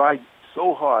they tried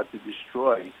so hard to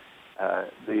destroy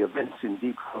the events in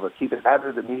Deep Cover, keep it out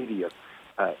of the media,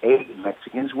 aid the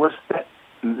Mexicans, was that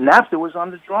NAFTA was on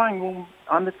the drawing room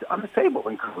on the table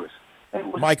in Congress.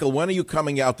 Michael, when are you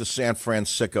coming out to San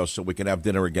Francisco so we can have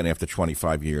dinner again after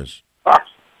 25 years?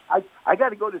 I got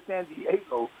to go to San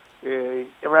Diego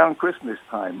around Christmas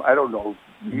time. I don't know.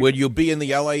 Would you be in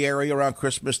the L.A. area around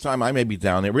Christmas time? I may be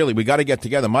down there. Really, we got to get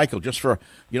together, Michael, just for,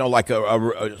 like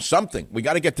a something. We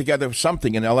got to get together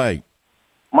something in L.A.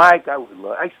 Mike,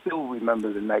 I still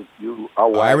remember the night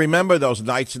I remember those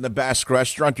nights in the Basque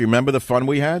restaurant. Do you remember the fun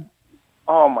we had?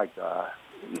 Oh, my God.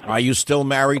 Are you still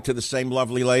married to the same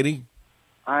lovely lady?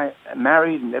 I am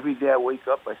married, and every day I wake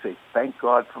up, I say, thank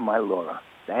God for my Laura.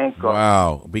 Thank God.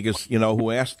 Wow, because,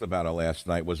 who asked about her last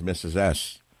night was Mrs.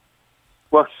 S.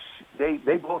 Well,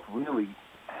 they both really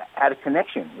had a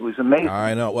connection. It was amazing.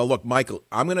 I know. Well, look, Michael,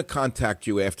 I'm going to contact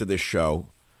you after this show,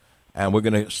 and we're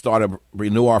going to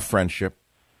renew our friendship,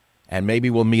 and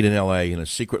maybe we'll meet in L.A. in a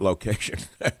secret location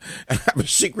and have a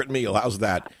secret meal. How's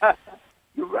that?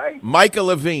 You're right. Michael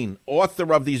Levine,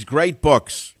 author of these great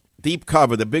books, Deep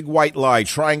Cover, The Big White Lie,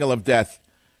 Triangle of Death,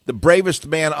 The Bravest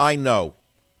Man I Know.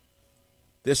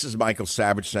 This is Michael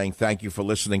Savage saying thank you for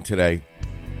listening today.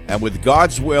 And with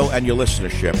God's will and your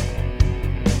listenership,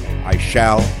 I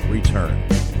shall return.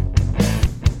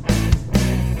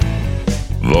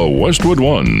 The Westwood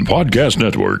One Podcast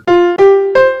Network.